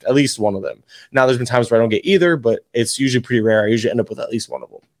draft, at least one of them. Now there's been times where I don't get either, but it's usually pretty rare. I usually end up with at least one of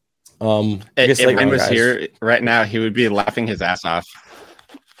them. If Ben was here right now, he would be laughing his ass off.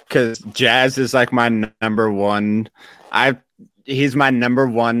 Because Jazz is like my number one. He's my number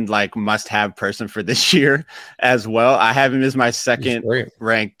one like must-have person for this year as well. I have him as my second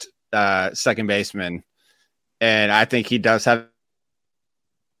ranked second baseman, and I think he does have.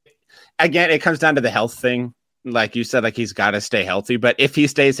 Again, it comes down to the health thing, like you said. Like he's got to stay healthy, but if he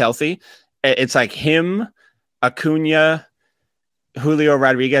stays healthy, it's like him, Acuna, Julio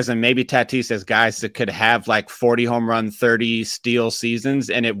Rodriguez and maybe Tatis as guys that could have like 40 home run, 30 steal seasons,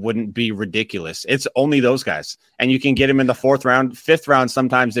 and it wouldn't be ridiculous. It's only those guys. And you can get him in the 4th round, 5th round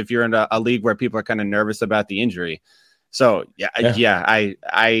sometimes if you're in a league where people are kind of nervous about the injury. So,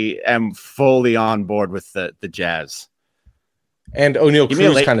 I am fully on board with the Jazz. And O'Neal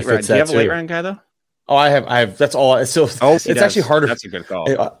Cruz kind of fits that too. Do you have a late round guy, though? Oh, I have. That's all. It's actually harder. That's a good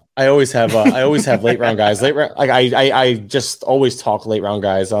call. I always have late round guys. Late round, like I just always talk late round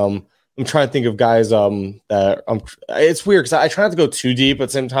guys. I'm trying to think of guys that it's weird because I try not to go too deep, but at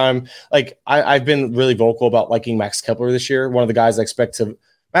the same time, like I've been really vocal about liking Max Kepler this year. One of the guys I expect to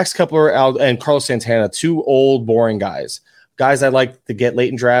Max Kepler and Carlos Santana, 2 old boring guys I like to get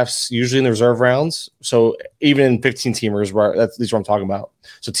late in drafts, usually in the reserve rounds. So even in 15 teamers, these are what I'm talking about.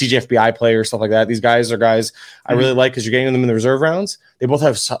 So TGFBI players, stuff like that. These guys are guys I really like because you're getting them in the reserve rounds. They both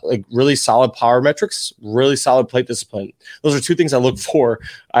have like really solid power metrics, really solid plate discipline. Those are 2 things I look for.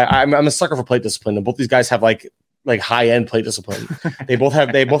 I'm a sucker for plate discipline, and both these guys have like high end plate discipline. They both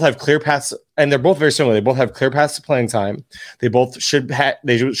have clear paths, and they're both very similar. They both have clear paths to playing time. They both should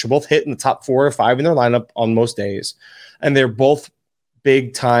both hit in the top 4 or 5 in their lineup on most days. And they're both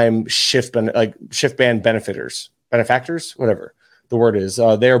big time shift band benefactors, whatever the word is.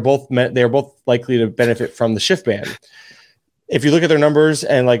 They are both likely to benefit from the shift ban. If you look at their numbers,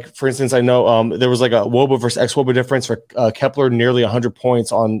 and like for instance, I know there was like a WOBA versus ex-WOBA difference for Kepler, nearly 100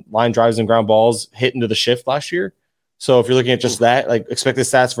 points on line drives and ground balls hit into the shift last year. So if you're looking at just that, like expected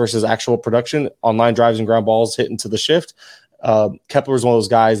stats versus actual production on line drives and ground balls hit into the shift, Kepler is one of those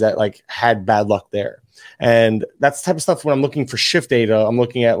guys that like had bad luck there. And that's the type of stuff when I'm looking for shift data, I'm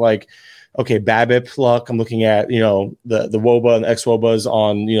looking at like, okay, BABIP luck. I'm looking at, the WOBA and ex-WOBAs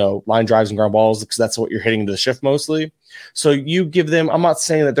on, line drives and ground balls, because that's what you're hitting into the shift mostly. So you give them, I'm not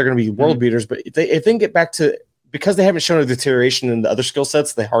saying that they're going to be world beaters, but if they can get back to, because they haven't shown a deterioration in the other skill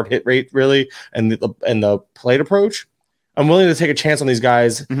sets, the hard hit rate really, and the plate approach, I'm willing to take a chance on these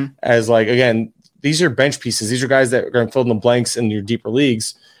guys as like, again, these are bench pieces. These are guys that are going to fill in the blanks in your deeper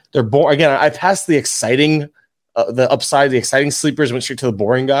leagues. They're boring. Again, I passed the exciting, the upside, the exciting sleepers, went straight to the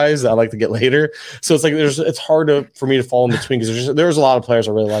boring guys that I like to get later. So it's like it's hard for me to fall in between because there's a lot of players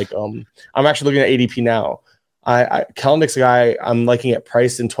I really like. I'm actually looking at ADP now. Kelenick's a guy I'm liking at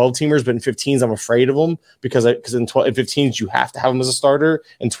price in 12 teamers, but in 15s I'm afraid of him because in 15s you have to have him as a starter.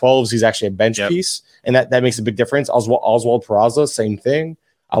 In 12s he's actually a bench piece, and that makes a big difference. Oswald Peraza, same thing.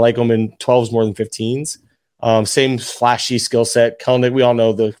 I like him in 12s more than 15s. Same flashy skill set. Kelenic, we all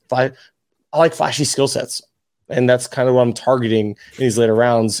know I like flashy skill sets, and that's kind of what I'm targeting in these later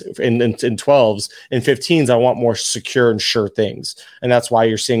rounds. In 12s, in 15s, I want more secure and sure things, and that's why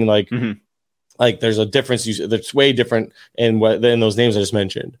you're seeing like there's a difference. That's way different in those names I just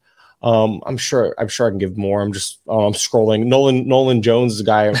mentioned. I'm sure I can give more. I'm just I'm scrolling. Nolan Jones is a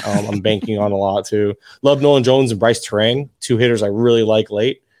guy I'm banking on a lot too. Love Nolan Jones and Bryce Terang, 2 hitters I really like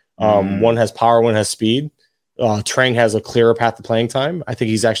late. One has power, one has speed. Trang has a clearer path to playing time. I think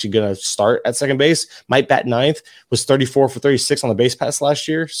he's actually going to start at second base. Might bat 9th. Was 34 for 36 on the base pass last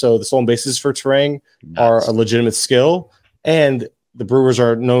year. So the stolen bases for Trang are a legitimate skill. And the Brewers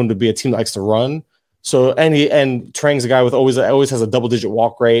are known to be a team that likes to run. So and Trang's a guy with always has a double-digit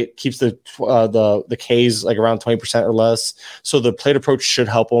walk rate. Keeps the Ks like around 20% or less. So the plate approach should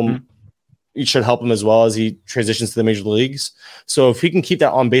help him. It should help him as well as he transitions to the major leagues. So if he can keep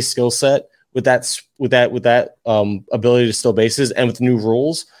that on base skill set. With that ability to steal bases and with new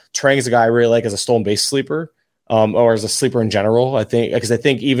rules, Trang is a guy I really like as a stolen base sleeper, or as a sleeper in general. I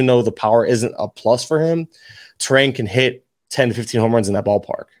think even though the power isn't a plus for him, Trang can hit 10 to 15 home runs in that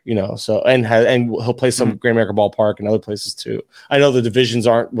ballpark. So and he'll play some Great American Ballpark and other places too. I know the divisions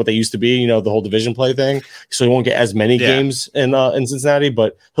aren't what they used to be. The whole division play thing, so he won't get as many games in Cincinnati,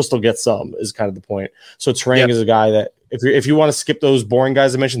 but he'll still get some. Is kind of the point. So Trang is a guy that. If you want to skip those boring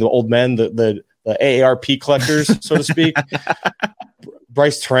guys I mentioned, the old men, the AARP collectors, so to speak,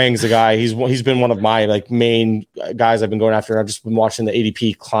 Bryce Terang's a guy. He's been one of my like main guys I've been going after. I've just been watching the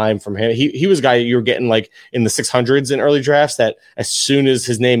ADP climb from him. He was a guy you were getting like in the 600s in early drafts. That as soon as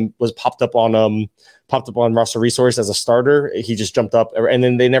his name was popped up on Roster Resource as a starter, he just jumped up. And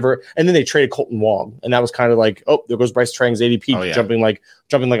then they traded Colton Wong, and that was kind of like, oh, there goes Bryce Terang's ADP jumping like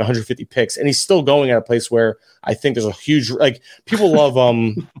 150 picks, and he's still going at a place where I think there's a huge like people love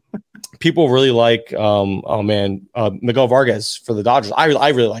people really like Miguel Vargas for the Dodgers. I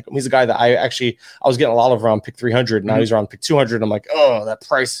really like him. He's a guy that I was getting a lot of around pick 300. Now he's around pick 200. I'm like, oh, that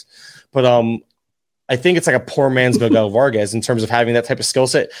price. But I think it's like a poor man's Miguel Vargas in terms of having that type of skill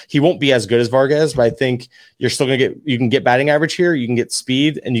set. He won't be as good as Vargas, but I think you're still going to you can get batting average here. You can get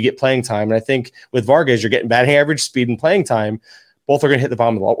speed and you get playing time. And I think with Vargas, you're getting batting average, speed, and playing time. both are going to hit the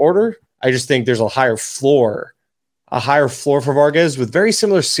bottom of the order. I just think there's a higher floor for Vargas with very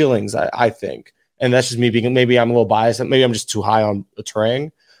similar ceilings, I think. And that's just me being, maybe I'm a little biased. Maybe I'm just too high on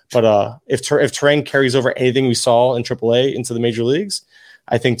Turang. But if Turang carries over anything we saw in AAA into the major leagues,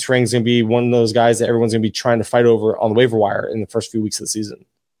 I think Turang's going to be one of those guys that everyone's going to be trying to fight over on the waiver wire in the first few weeks of the season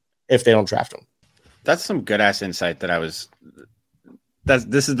if they don't draft him. That's some good ass insight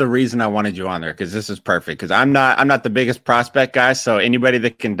this is the reason I wanted you on there, because this is perfect. Because I'm not the biggest prospect guy, so anybody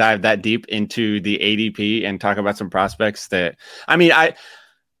that can dive that deep into the ADP and talk about some prospects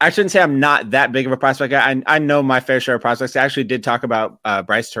I shouldn't say I'm not that big of a prospect guy. I know my fair share of prospects. I actually did talk about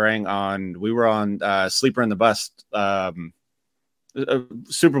Bryce Turang we were on Sleeper in the Bust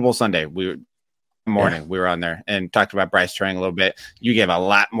Super Bowl Sunday. We were on there and talked about Bryce Turang a little bit. You gave a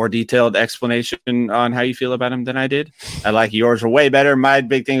lot more detailed explanation on how you feel about him than I did. I like yours were way better. My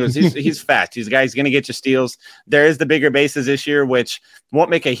big thing was he's fast. He's a guy who's going to get you steals. There is the bigger bases this year, which won't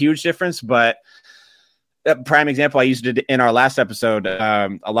make a huge difference, but a prime example, I used it in our last episode.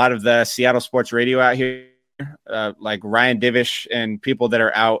 A lot of the Seattle sports radio out here, like Ryan Divish and people that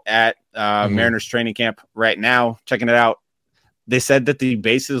are out at Mariners training camp right now, checking it out. They said that the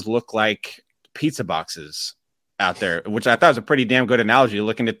bases look like pizza boxes out there, which I thought was a pretty damn good analogy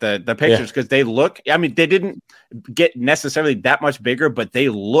looking at the pictures, because they look, they didn't get necessarily that much bigger, but they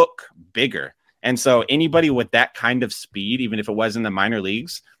look bigger. And so anybody with that kind of speed, even if it was in the minor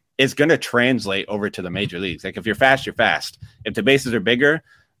leagues, is going to translate over to the major leagues. Like if you're fast, you're fast. If the bases are bigger,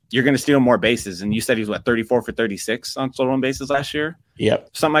 you're going to steal more bases. And you said he's 34 for 36 on stolen bases last year? Yep.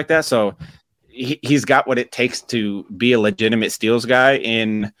 Something like that. So he's got what it takes to be a legitimate steals guy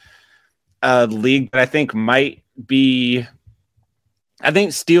in a league that I think might be, I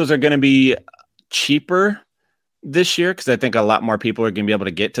think steals are going to be cheaper this year, because I think a lot more people are going to be able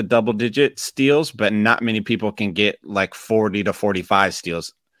to get to double digit steals, but not many people can get like 40 to 45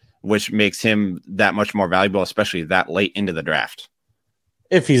 steals, which makes him that much more valuable, especially that late into the draft.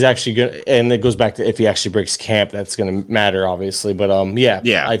 If he's actually good, and it goes back to if he actually breaks camp, that's going to matter, obviously. But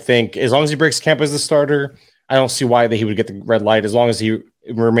yeah, I think as long as he breaks camp as the starter, I don't see why that he would get the red light as long as he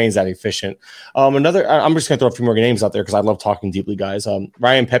remains that efficient. I'm just going to throw a few more names out there because I love talking deeply, guys.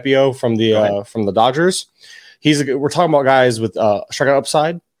 Ryan Pepiot from the Dodgers. We're talking about guys with strikeout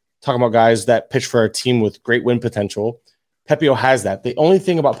upside, talking about guys that pitch for a team with great win potential. Pepiot has that. The only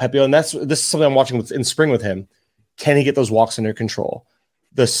thing about Pepiot, and this is something I'm watching in spring with him, can he get those walks under control?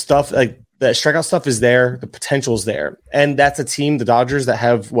 The stuff, like the strikeout stuff is there, the potential is there. And that's a team, the Dodgers, that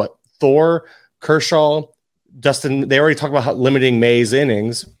have Thor, Kershaw, Dustin. They already talked about how limiting May's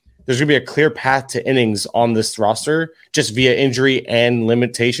innings. There's going to be a clear path to innings on this roster just via injury and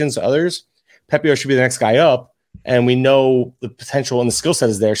limitations to others. Pepiot should be the next guy up. And we know the potential and the skill set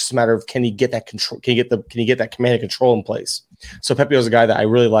is there. It's just a matter of can he get that control? Can he get that command and control in place? So Pepiot is a guy that I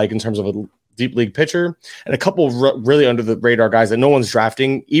really like in terms of a deep league pitcher, and a couple of really under the radar guys that no one's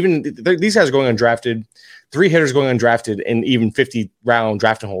drafting. Even these guys are going undrafted. 3 hitters going undrafted in even 50-round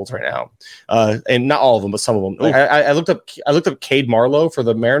drafting holds right now, and not all of them, but some of them. I looked up Cade Marlowe for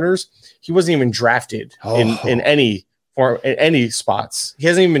the Mariners. He wasn't even drafted in any spots. He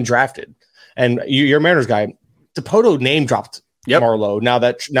hasn't even been drafted. And you're a Mariners guy. Dipoto name dropped Marlowe now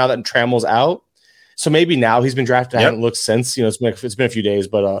that Trammell's out. So maybe now he's been drafted. I haven't looked since. It's been a few days.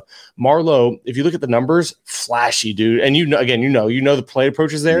 But Marlowe, if you look at the numbers, flashy dude. And you know the play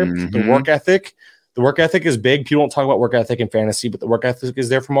approach is there. Mm-hmm. The work ethic. The work ethic is big. People don't talk about work ethic in fantasy, but the work ethic is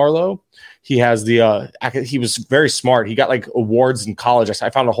there for Marlowe. He has he was very smart. He got like awards in college. I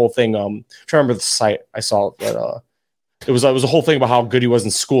found a whole thing. I'm trying to remember the site I saw, but it was a whole thing about how good he was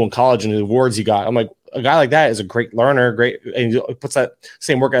in school and college and the awards he got. I'm like, a guy like that is a great learner, and he puts that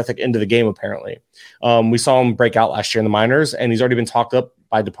same work ethic into the game, apparently. We saw him break out last year in the minors, and he's already been talked up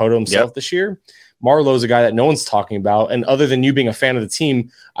by Dipoto himself this year. Marlowe's a guy that no one's talking about, and other than you being a fan of the team,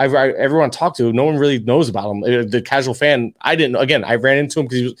 everyone I talked to, no one really knows about him. The casual fan, I didn't. Again, I ran into him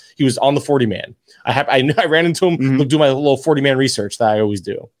because he was on the 40-man. I ran into him, do my little 40-man research that I always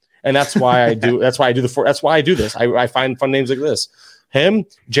do. And that's why I do. That's why I do this. I find fun names like this. Him,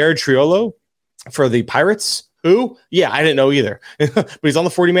 Jared Triolo for the Pirates. Who? Yeah, I didn't know either. But he's on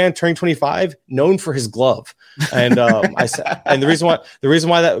the 40-man, turning 25, known for his glove. And the reason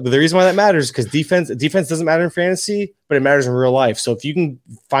why that matters is because defense doesn't matter in fantasy, but it matters in real life. So if you can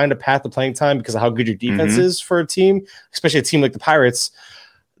find a path to playing time because of how good your defense is for a team, especially a team like the Pirates,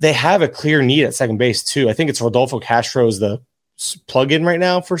 they have a clear need at second base too. I think it's Rodolfo Castro is the plug-in right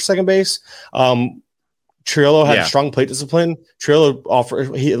now for second base. Triolo had strong plate discipline.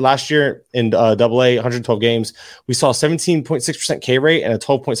 Triolo last year in Double-A, 112 games, we saw 17.6% K rate and a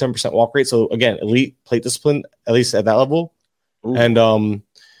 12.7% walk rate. So again, elite plate discipline, at least at that level. Ooh. And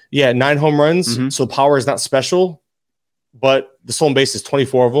 9 home runs. Mhm. So power is not special, but the stolen base is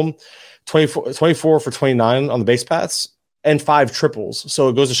 24 of them, 24 for 29 on the base paths, and 5 triples. So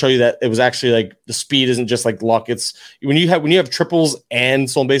it goes to show you that it was actually like the speed isn't just like luck. It's when you have triples and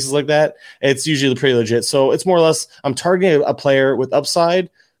stolen bases like that, it's usually pretty legit. So it's more or less I'm targeting a player with upside,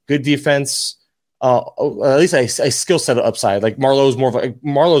 good defense, at least a skill set of upside. Like Marlowe's more of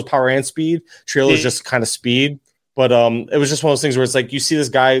Marlowe's power and speed. Trill is just kind of speed. But it was just one of those things where it's like you see this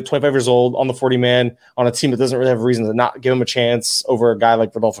guy, 25 years old, on the 40-man on a team that doesn't really have a reason to not give him a chance over a guy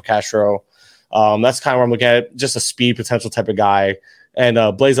like Rodolfo Castro. That's kind of where I'm looking at, just a speed potential type of guy. And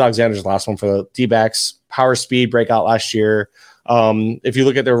Blaze Alexander's the last one for the D-backs. Power speed breakout last year. If you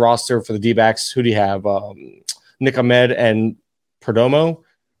look at their roster for the D-backs, who do you have? Nick Ahmed and Perdomo.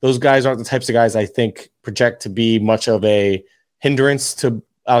 Those guys aren't the types of guys I think project to be much of a hindrance to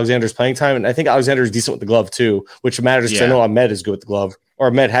Alexander's playing time. And I think Alexander is decent with the glove too, which matters because I know Ahmed is good with the glove, or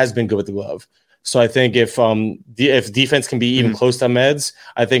Ahmed has been good with the glove. So I think if defense can be even close to Ahmed's,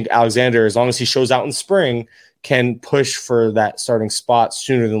 I think Alexander, as long as he shows out in spring, can push for that starting spot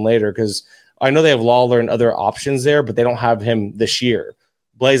sooner than later. Because I know they have Lawler and other options there, but they don't have him this year.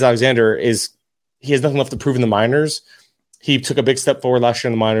 Blaze Alexander he has nothing left to prove in the minors. He took a big step forward last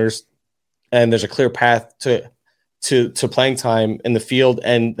year in the minors, and there's a clear path to playing time in the field,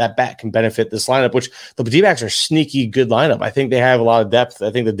 and that bat can benefit this lineup, which the D-backs are sneaky good lineup. I think they have a lot of depth. I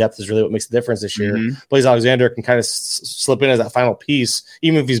think the depth is really what makes the difference this year. Blaze Alexander can kind of slip in as that final piece.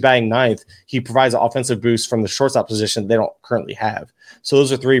 Even if he's batting ninth, he provides an offensive boost from the shortstop position they don't currently have. So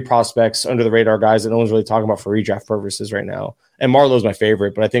those are 3 prospects under the radar guys that no one's really talking about for redraft purposes right now. And Marlowe's my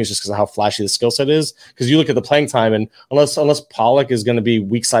favorite, but I think it's just because of how flashy the skill set is. Because you look at the playing time, and unless Pollock is going to be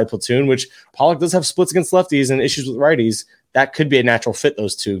weak side platoon, which Pollock does have splits against lefties and issues with righties, that could be a natural fit,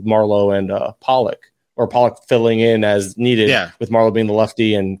 those two, Marlowe and Pollock, or Pollock filling in as needed with Marlowe being the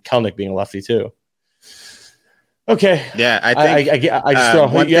lefty and Kelnick being a lefty too. Okay. Yeah, I think I just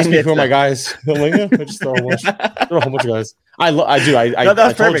throw. You asked me who are my guys. I just throw a whole bunch of guys. I do.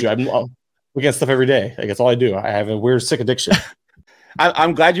 I told you I'm against stuff every day. Like, that's all I do. I have a weird sick addiction.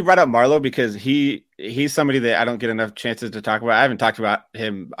 I'm glad you brought up Marlowe, because he's somebody that I don't get enough chances to talk about. I haven't talked about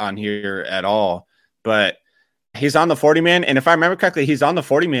him on here at all, but he's on the 40-man. And if I remember correctly, he's on the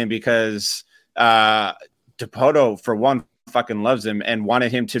 40-man because Dipoto, for one, fucking loves him and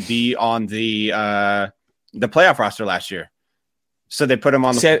wanted him to be on the playoff roster last year. So they put him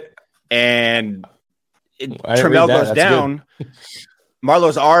on and Trammell goes down.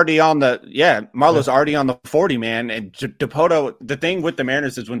 Marlowe's already on the 40-man, and Dipoto. The thing with the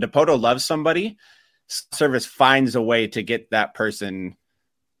Mariners is when Dipoto loves somebody, service finds a way to get that person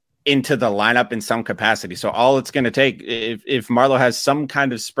into the lineup in some capacity. So all it's going to take, if Marlowe has some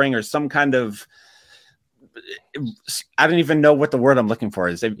kind of spring or some kind of, I don't even know what the word I'm looking for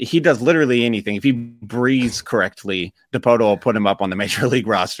is. If he does literally anything. If he breathes correctly, Dipoto will put him up on the major league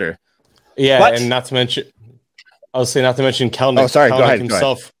roster. Yeah, and not to mention Kelnick. Oh, sorry. Go ahead.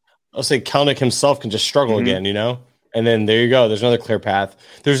 Himself. I'll say Kelnick himself can just struggle again, you know? And then there you go. There's another clear path.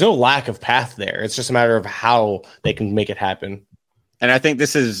 There's no lack of path there. It's just a matter of how they can make it happen. And I think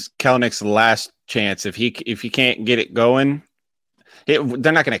this is Kelnick's last chance. If he can't get it going, they're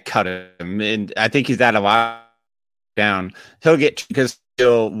not going to cut him. And I think he's at a lot down. He'll get, because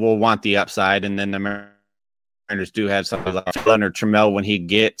will want the upside. And then the Mariners do have something like Leonard Trammell when he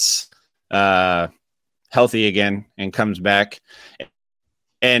gets healthy again and comes back.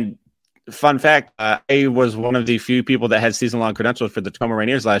 And fun fact, I was one of the few people that had season-long credentials for the Tacoma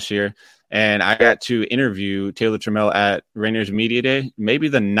Rainiers last year, and I got to interview Taylor Trammell at Rainiers Media Day. Maybe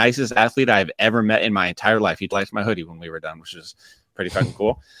the nicest athlete I've ever met in my entire life. He liked my hoodie when we were done, which is pretty fucking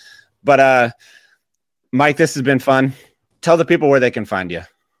cool. But Mike, this has been fun. Tell the people where they can find you.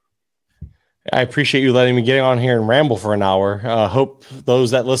 I appreciate you letting me get on here and ramble for an hour. Hope those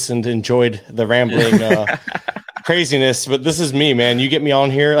that listened enjoyed the rambling craziness. But this is me, man. You get me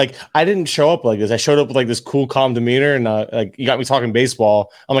on here. Like, I didn't show up like this. I showed up with like this cool, calm demeanor, and like you got me talking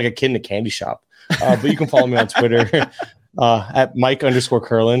baseball. I'm like a kid in a candy shop. But you can follow me on Twitter at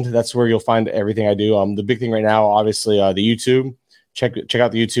Mike_Kurland. That's where you'll find everything I do. The big thing right now, obviously, the YouTube. Check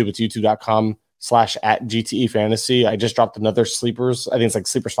out the YouTube. It's youtube.com/@GTE Fantasy. I just dropped another Sleepers. I think it's like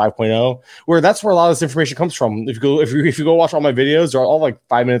Sleepers 5.0, where that's where a lot of this information comes from. If you go watch all my videos, they're all like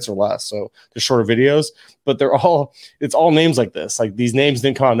 5 minutes or less. So they're shorter videos, but it's all names like this. Like, these names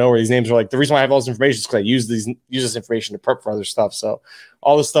didn't come out of nowhere. These names are like, the reason why I have all this information is because I use this information to prep for other stuff. So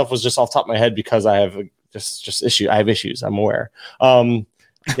all this stuff was just off the top of my head because I have just issue. I have issues. I'm aware.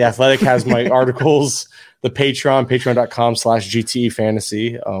 The Athletic has my articles. The patreon.com/GTE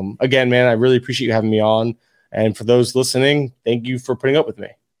Fantasy. Again, man, I really appreciate you having me on. And for those listening, thank you for putting up with me.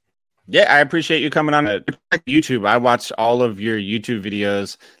 Yeah, I appreciate you coming on YouTube. I watch all of your YouTube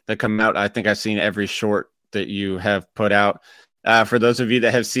videos that come out. I think I've seen every short that you have put out. For those of you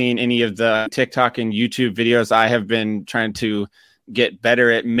that have seen any of the TikTok and YouTube videos, I have been trying to get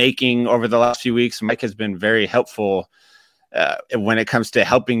better at making over the last few weeks. Mike has been very helpful when it comes to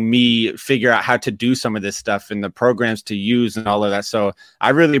helping me figure out how to do some of this stuff and the programs to use and all of that. So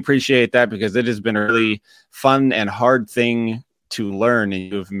I really appreciate that because it has been a really fun and hard thing to learn,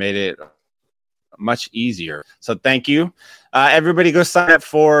 and you've made it much easier. So thank you. Everybody go sign up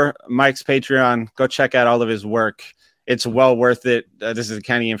for Mike's Patreon. Go check out all of his work. It's well worth it. This is the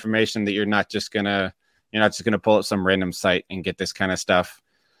kind of information that you're not just gonna pull up some random site and get this kind of stuff.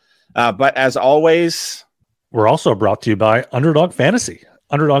 But as always, we're also brought to you by Underdog Fantasy.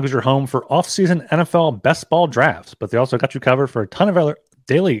 Underdog is your home for off-season NFL best ball drafts, but they also got you covered for a ton of other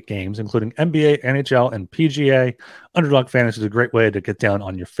daily games, including NBA, NHL, and PGA. Underdog Fantasy is a great way to get down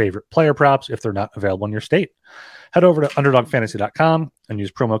on your favorite player props if they're not available in your state. Head over to UnderdogFantasy.com and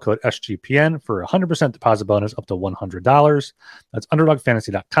use promo code SGPN for a 100% deposit bonus up to $100. That's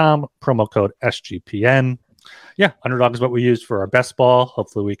UnderdogFantasy.com, promo code SGPN. Yeah, Underdog is what we use for our best ball.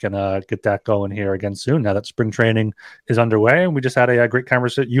 Hopefully we can get that going here again soon now that spring training is underway. And we just had a great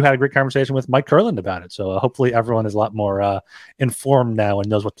conversation. You had a great conversation with Mike Kurland about it. So hopefully everyone is a lot more informed now and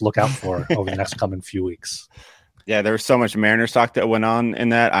knows what to look out for over the next coming few weeks. Yeah, there was so much Mariners talk that went on in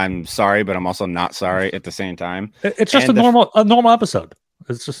that. I'm sorry, but I'm also not sorry at the same time. It's just a normal episode.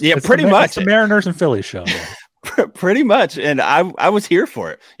 It's just pretty much it's the Mariners and Phillies show. Pretty much. And I was here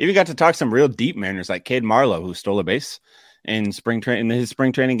for it. Even got to talk some real deep Mariners like Cade Marlowe, who stole a base in his spring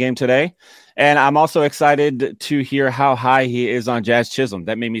training game today. And I'm also excited to hear how high he is on Jazz Chisholm.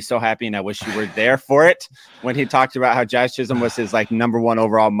 That made me so happy, and I wish you were there for it when he talked about how Jazz Chisholm was his number one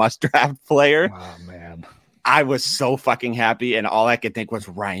overall must draft player. Oh man, I was so fucking happy, and all I could think was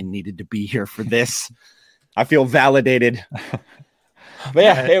Ryan needed to be here for this. I feel validated. But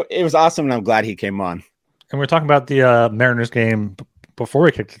yeah, it was awesome, and I'm glad he came on. And we're talking about the Mariners game before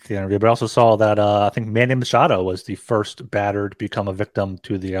we kicked the interview, but also saw that I think Manny Machado was the first batter to become a victim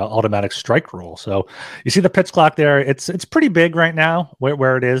to the automatic strike rule. So you see the pitch clock there. It's pretty big right now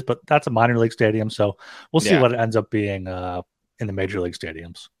where it is, but that's a minor league stadium. So we'll see what it ends up being in the major league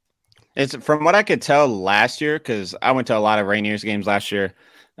stadiums. It's from what I could tell last year, because I went to a lot of Rainiers games last year,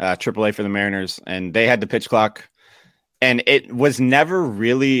 AAA for the Mariners, and they had the pitch clock. And it was never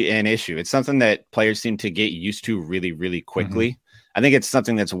really an issue. It's something that players seem to get used to really, really quickly. Mm-hmm. I think it's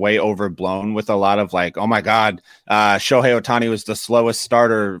something that's way overblown with a lot of oh my God, Shohei Ohtani was the slowest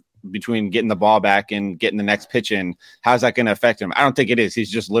starter between getting the ball back and getting the next pitch in. How's that going to affect him? I don't think it is. He's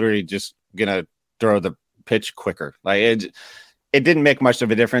just literally just going to throw the pitch quicker. It didn't make much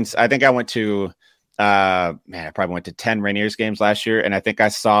of a difference. I think I went to, I probably went to 10 Rainiers games last year. And I think I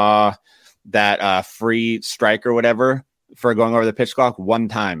saw that free strike or whatever for going over the pitch clock one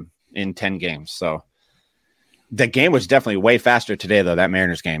time in 10 games. So the game was definitely way faster today, though, that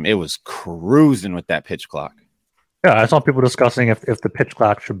Mariners game. It was cruising with that pitch clock. Yeah, I saw people discussing if the pitch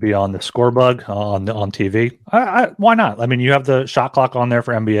clock should be on the score bug on TV. Why not? I mean, you have the shot clock on there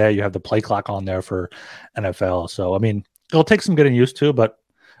for NBA. You have the play clock on there for NFL. So, I mean, it'll take some getting used to, but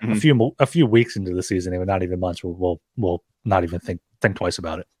a few weeks into the season, even not even months, we'll not even think twice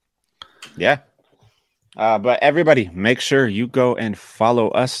about it. Yeah. But everybody, make sure you go and follow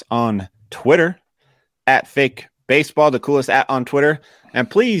us on Twitter at Fake Baseball, the coolest on Twitter. And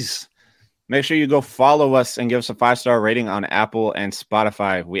please make sure you go follow us and give us a 5-star rating on Apple and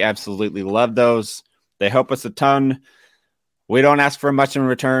Spotify. We absolutely love those. They help us a ton. We don't ask for much in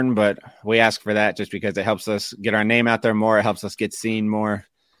return, but we ask for that just because it helps us get our name out there more. It helps us get seen more.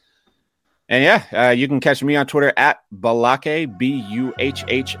 And you can catch me on Twitter at Buhlockay,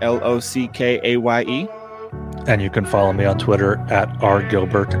 BUHHLOCKAYE. And you can follow me on Twitter at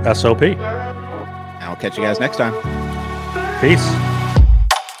RGilbertSOP. And I'll catch you guys next time. Peace.